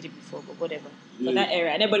them did it before, but whatever. But that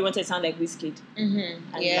era, and everybody wanted to sound like Wizkid.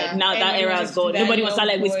 And now that era is gone. Nobody wants to sound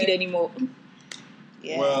like Wizkid anymore.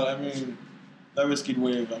 Yeah. Well, I mean. That Wizkid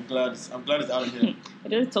wave, I'm glad it's out of here. I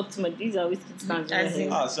don't talk too much. These are Wizkid stands over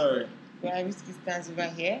here. Sorry. Yeah, Wizkid stands over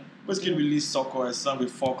here. Wizkid released Soccer, a song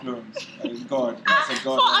with 4 clones. God, that's a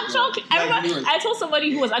god. I told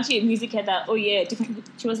somebody who was actually a music head that, different.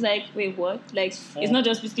 She was like, wait, what? It's not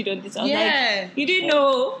just Wizkid on this. I was like, you didn't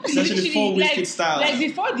know. Essentially 4 Wizkid styles.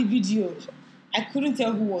 Before the video, I couldn't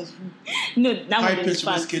tell who was who. No, that high pitch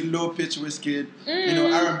Wizkid, low pitch Wizkid,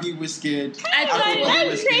 R&B Wizkid.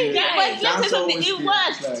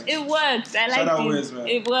 It worked. I like it.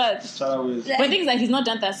 It worked. Shout out Wiz. But things he's not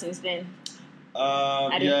done that since then.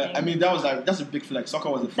 I mean that's a big flex. Soccer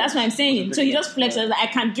was a flex. That's what I'm saying. So he just flexes I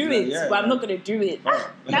can do it, but I'm not gonna do it.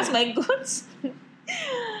 That's my goods.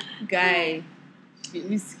 Guy.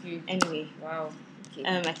 Whiskey. Anyway. Wow. Okay.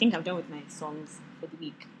 I think I'm done with my songs for the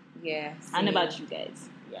week. Yeah. And about you guys.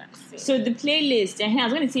 Yeah. So the playlist, and I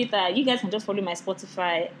was going to say that you guys can just follow my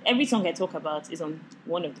Spotify. Every song I talk about is on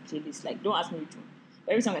one of the playlists. Don't ask me which one.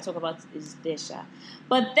 But every song I talk about is there, Sha.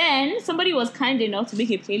 But then somebody was kind enough to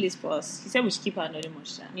make a playlist for us. He said we should keep our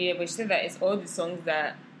anonymous, Sha. Yeah, but she said that it's all the songs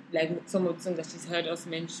that, some of the songs that she's heard us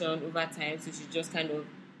mention over time. So she's just kind of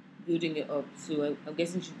building it up. So I'm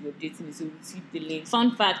guessing she'll be updating it. So we'll keep the link.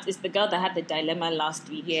 Fun fact, it's the girl that had the dilemma last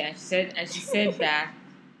week. Yeah, she said that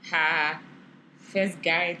her first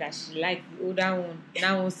guy that she liked, the older one,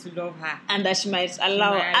 now wants to love her. And that she might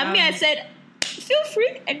allow her. I said, feel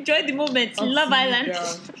free, enjoy the moment. Love Island.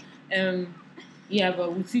 Yeah,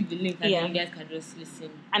 but we'll tweet the link and you guys can just listen.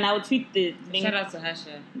 And I will tweet the link. Shout out to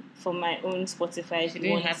Hasha. For my own Spotify. She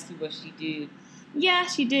didn't have to, but she did. Yeah,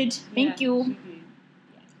 she did. Thank you. She did.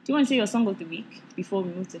 Yeah. Do you want to say your song of the week before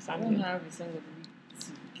we move to family? I don't have a song of the week this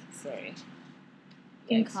week. Sorry.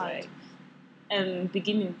 Think hard.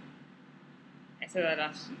 Beginning. I said that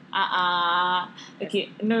last week. Okay.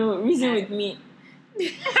 No, reason with me.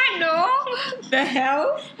 No. The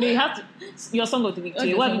hell? No, you have to. Your song of the week.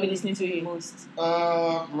 Okay, what have you been listening to the most?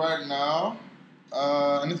 Right now,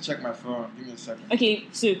 I need to check my phone. Give me a second. Okay,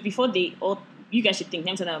 so before you guys should think.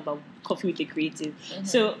 I'm talking about Coffee with the Creative. Mm-hmm.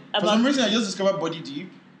 So for some reason, I just discovered Body Deep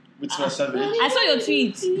with Savage. I saw your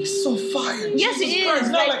tweet. It's so fire. Yes, it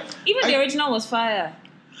is. Even the original was fire.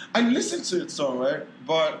 I listened to it song, right?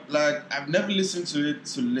 But I've never listened to it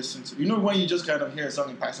to listen to. You know when you just kind of hear a song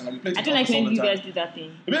in passing, you play it. I don't like when you guys do that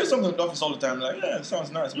thing. You play a song in the office all the time, it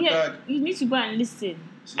sounds nice. But you need to go and listen.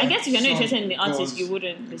 I guess if you're not interested in the artist, you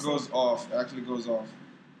wouldn't listen. It goes off. It actually goes off.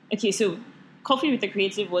 Okay, so Coffee with the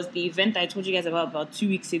Creative was the event that I told you guys about 2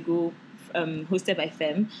 weeks ago, hosted by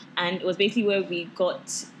Fem, and it was basically where we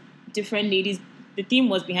got different ladies. The theme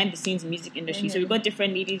was behind the scenes music industry, so we got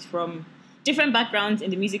different ladies from different backgrounds in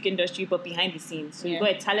the music industry, but behind the scenes. So we got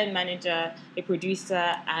a talent manager, a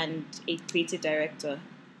producer, and a creative director.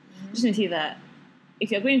 Just to say that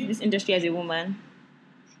if you're going into this industry as a woman,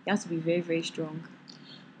 you have to be very, very strong.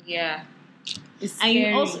 Yeah. It's scary.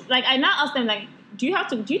 And you also, like, I now asked them, like, do you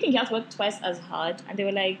think you have to work twice as hard? And they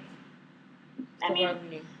were like,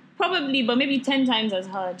 probably, but maybe 10 times as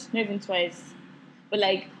hard, not even twice. But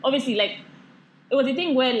like, obviously, like, it was a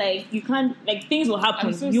thing where, like, you can't, like, things will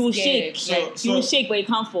happen. So you will scared. shake. You will shake, but you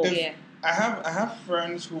can't fall. I have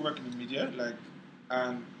friends who work in the media, like,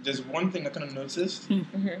 and there's one thing I kind of noticed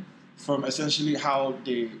from essentially how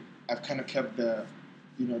they have kind of kept their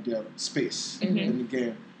space in the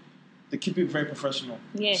game. They keep it very professional.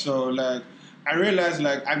 Yeah. So, like, I realized,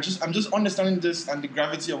 like, I'm just understanding this and the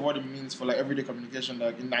gravity of what it means for, like, everyday communication.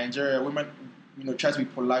 Like, in Nigeria, women, try to be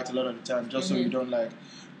polite a lot of the time just so you don't, like,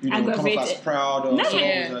 come off as proud or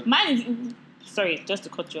something. Like, mine is, sorry, just to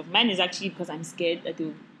cut you off. Mine is actually because I'm scared that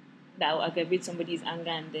I'll aggravate somebody's anger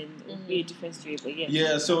and then it'll be a different story. But yeah.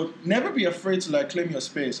 Yeah, so never be afraid to, like, claim your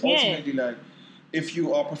space. Ultimately, like, if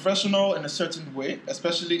you are professional in a certain way,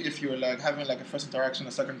 especially if you're, like, having, like, a first interaction,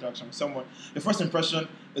 a second interaction with someone, your first impression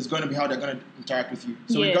is going to be how they're going to interact with you.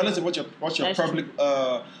 So regardless of what your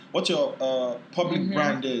public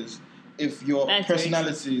brand is, if your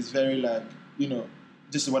personality is very, like,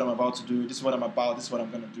 this is what I'm about to do, this is what I'm about, this is what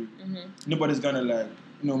I'm going to do, nobody's going to, like,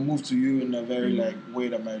 move to you in a very, like, way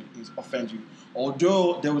that might offend you.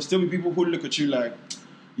 Although there will still be people who look at you like,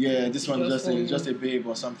 yeah, this one's just a babe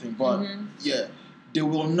or something. But, they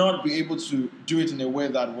will not be able to do it in a way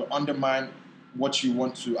that will undermine what you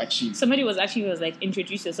want to achieve. Somebody was like,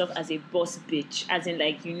 introduce yourself as a boss bitch, as in,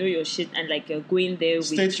 like, your shit and, like, you're going there.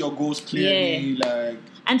 State your goals clearly, like.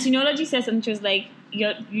 And Seniology says something, she was like,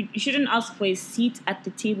 you shouldn't ask for a seat at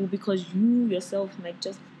the table because you yourself might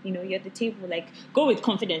just, you're at the table. Like, go with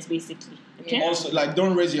confidence, basically. Okay? Also, like,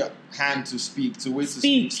 don't raise your hand to speak, to wait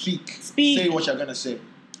to speak. Say what you're going to say.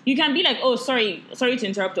 You can be like, oh, sorry to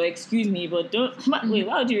interrupt, or excuse me, but don't. Wait,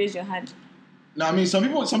 why would you raise your hand? No, I mean, some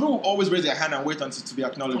people always raise their hand and wait until to be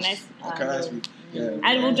acknowledged. Can I speak? Yeah.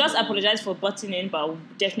 I will just apologize for butting in, but I'll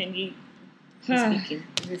definitely be speaking.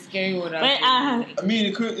 It's a scary word. But I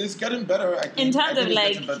mean, it's getting better. I think. In terms of,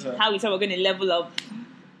 like, how we said we're going to level up,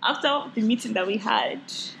 after the meeting that we had,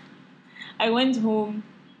 I went home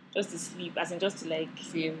just to sleep, as in just to, like,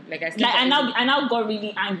 I now got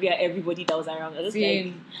really angry at everybody that was around. I just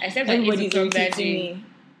everybody's irritating me.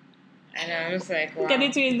 And I was like, wow. Look at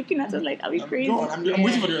it, looking at us like, are we crazy? I'm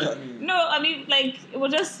waiting for the. No, I mean, like, it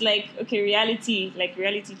was just like, okay, reality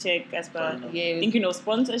check as per thinking of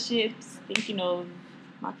sponsorships, thinking of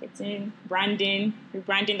marketing, branding,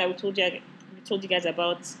 rebranding that we told you guys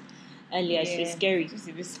about earlier. It's scary. It's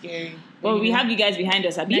a bit scary. Well, we have you guys behind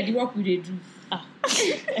us, Abi. Like, the work we do.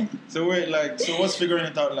 So wait, like, so what's figuring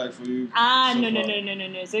it out like for you? No.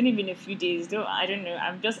 It's only been a few days. I don't know.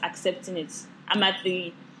 I'm just accepting it. I'm at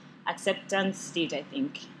the acceptance stage, I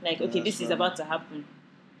think. Like, okay, this is about to happen.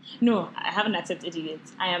 No, I haven't accepted it yet.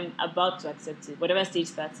 I am about to accept it. Whatever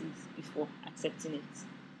stage that is before accepting it.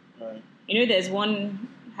 Right. There's one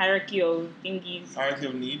hierarchy of thingies. Hierarchy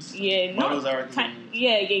of needs? Yeah. Hierarchy of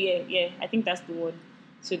needs. Yeah. I think that's the one.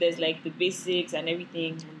 So there's, like, the basics and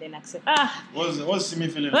everything, and then accept. What's Simi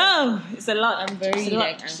feeling? Oh, it's a lot. I'm very,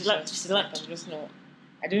 like, anxious. It's a lot. I'm just not.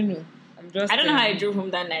 I don't know. I don't know how I drove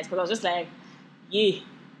home that night because I was just like, yeah.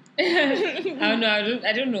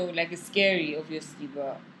 I don't know. Like, it's scary, obviously,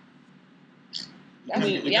 but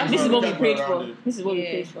this is what we prayed for. This is what we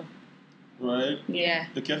prayed for. Right? Yeah.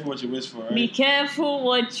 Be careful what you wish for, right? Be careful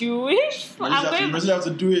what you wish for. You have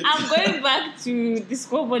to do it. I'm going back to the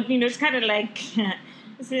scoreboard. It's kind of like,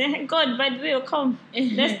 God, by the way, you'll come.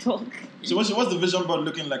 Let's talk. So what's the vision board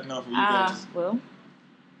looking like now for you guys? Well,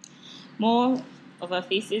 more of our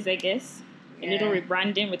faces, I guess. A little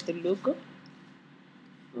rebranding with the logo.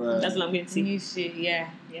 Right. That's what I'm going to say. New shit, yeah.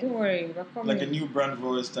 Don't worry, we're coming. Like a new brand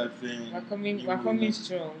voice type thing. We're coming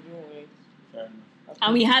strong. Don't worry. Fair enough.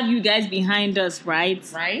 And we have you guys behind us, right?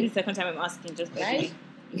 Right. This is the second time I'm asking, just right.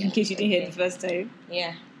 In case you didn't hear the first time.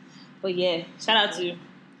 Yeah. But yeah, shout out to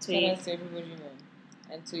everybody, man.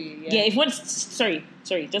 And to you, yeah. If you want, sorry,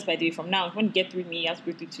 just by the way, from now, if you want to get through me, you have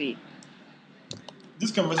to go through to it.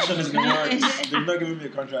 This conversation is going to work. They're not giving me a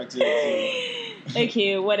contract yet. So.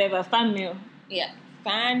 Okay, whatever. Fan mail. Yeah.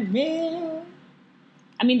 Fan mail.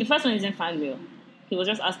 I mean, the first one isn't fan mail. He was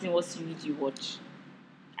just asking what series you watch.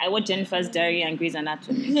 I watch Jennifer's Diary and Grey's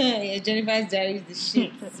Anatomy. Yeah, Jennifer's Diary is the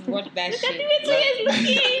shit. What that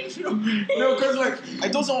shit. No, because like I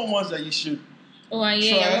told someone once that you should. Oh, and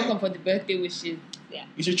yeah, you're welcome for the birthday wishes. Yeah.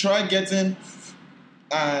 You should try getting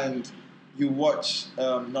and you watch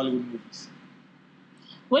Nollywood movies.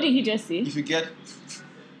 What did he just say? If you get.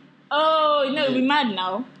 Oh, no, we're mad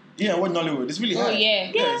now. Yeah, what Nollywood? It's really hard. Oh,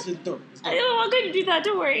 yeah. It's really dope. It's dope. I know, I'm going to do that,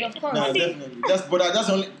 don't worry. Of course. No, definitely. That's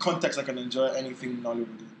the only context I can enjoy anything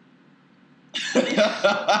Nollywood in.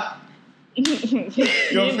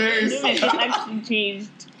 Your face. Your face actually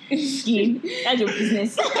changed. Skin. That's your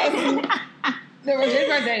business. No, but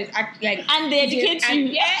Jennifer's Diary is like... And they educate you.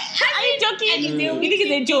 Yeah. Are you joking? And You think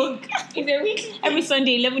it's a joke? It's a week. Every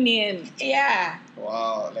Sunday, 11 a.m. Yeah.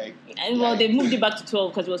 Wow, like... Well, they moved it back to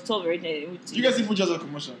 12 because it was 12 originally. You guys see Fuji's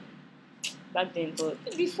commercial? Back then, but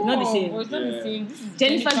Before. not the same. It was not the same. This is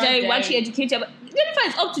Jennifer's Diary will actually educate you. Jennifer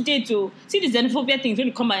is up to date too. See the xenophobia thing is going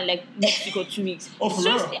to come out in like next week or 2 weeks. Oh, for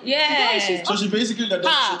real? Yeah. So she basically that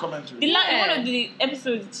does commentary. One of the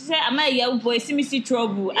episodes, she said, "Am I a Yahoo boy? See me see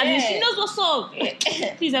trouble." I mean, she knows what's up.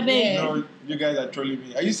 Please, I beg. No, you guys are trolling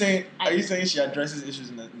me. Are you saying she addresses issues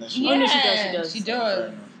in the show? Yeah, Oh, no, she does. Fair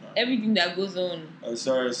enough, Everything that goes on. Oh,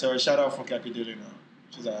 sorry. Shout out for Kakidele now.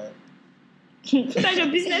 She's alright. That's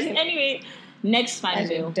your business anyway. Next fan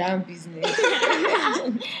mail. Damn business.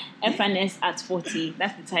 FNS at 40.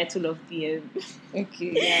 That's the title of the.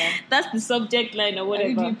 Okay, yeah. That's the subject line or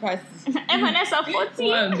whatever. FNS at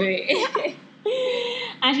 40.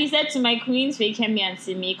 And she said to my queens, Fekemi and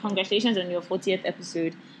Simi, congratulations on your 40th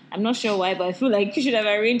episode. I'm not sure why, but I feel like you should have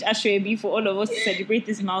arranged Ashwebi for all of us to celebrate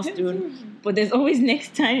this milestone. But there's always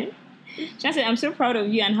next time. She said, I'm so proud of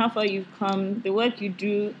you and how far you've come. The work you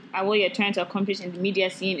do and what you're trying to accomplish in the media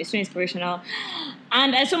scene is so inspirational.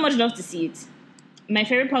 And I so much love to see it. My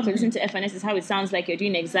favorite part of listening to FNS is how it sounds like you're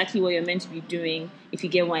doing exactly what you're meant to be doing, if you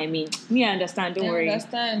get what I mean. Me, I understand, don't worry.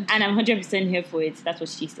 Understand. And I'm 100% here for it. That's what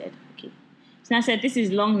she said. Okay. So I said, this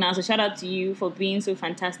is long now, so shout out to you for being so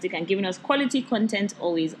fantastic and giving us quality content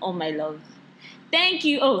always. All my love. Thank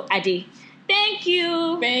you. Oh, Ade. Thank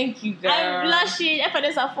you. Thank you, girl. I'm blushing.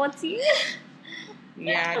 FNS are 40.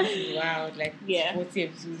 Yeah, this is wild. Like, 40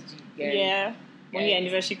 episodes. Yeah. 1 year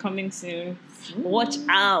anniversary coming soon. Watch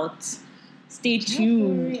out. Stay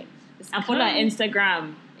tuned. And follow our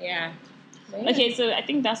Instagram. Yeah. Okay, so I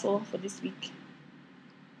think that's all for this week.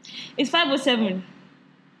 It's 5:07.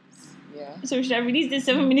 Yeah. So should I release this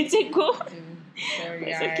 7 minutes ago?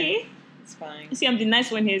 Sorry, it's okay. It's fine. See, I'm the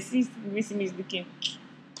nice one here. See, me is looking.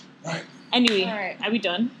 Right. Anyway, right. Are we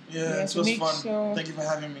done? Yeah, it was fun. Thank you for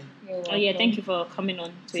having me. Oh yeah, thank you for coming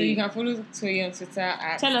on. So you can follow Toye on Twitter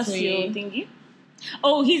at Tell us Toye. your thingy.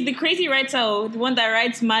 Oh, he's the crazy writer, the one that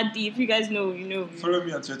writes Mad D. If you guys know, you know. Follow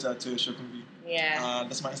me on Twitter at Toye Shokunbi. Yeah.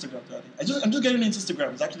 That's my Instagram too, I think. I'm just getting into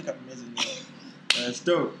Instagram. It's actually kind of amazing. It's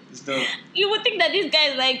dope. You would think that this guy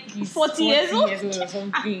is like 40 years old or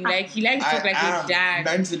something. Like he likes to talk like his dad.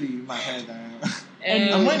 Mentally in my head,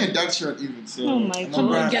 I'm wearing a dark shirt even. So oh my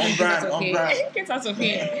God! Get out of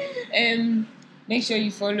here. Make sure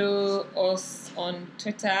you follow us on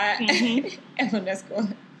Twitter. F_.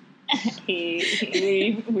 Please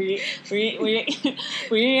say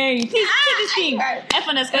this thing.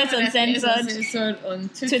 F_. Uncensored on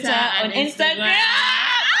Twitter and Instagram.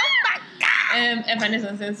 FNS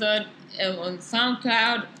Uncensored on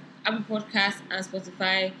SoundCloud, Apple Podcasts, and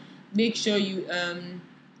Spotify. Make sure you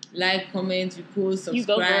like, comment, repost,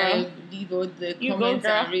 subscribe, leave all the comments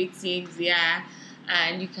and ratings. Yeah,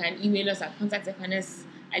 and you can email us at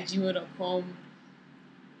contactfns@gmail.com.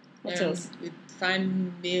 What else? With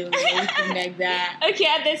fan mail or anything like that. Okay,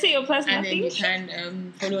 and then say your personal and then thing. you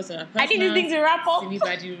can follow us on our personal. I think this thing to wrap up.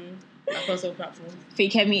 Across all platforms.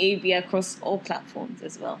 Fekemi AB across all platforms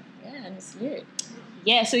as well. Yeah, and it's lit.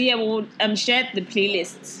 Yeah, so we'll share the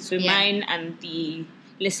playlists. So mine and the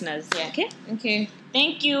listeners. Yeah. Okay. Okay.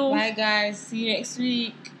 Thank you. Bye guys. See you next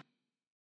week.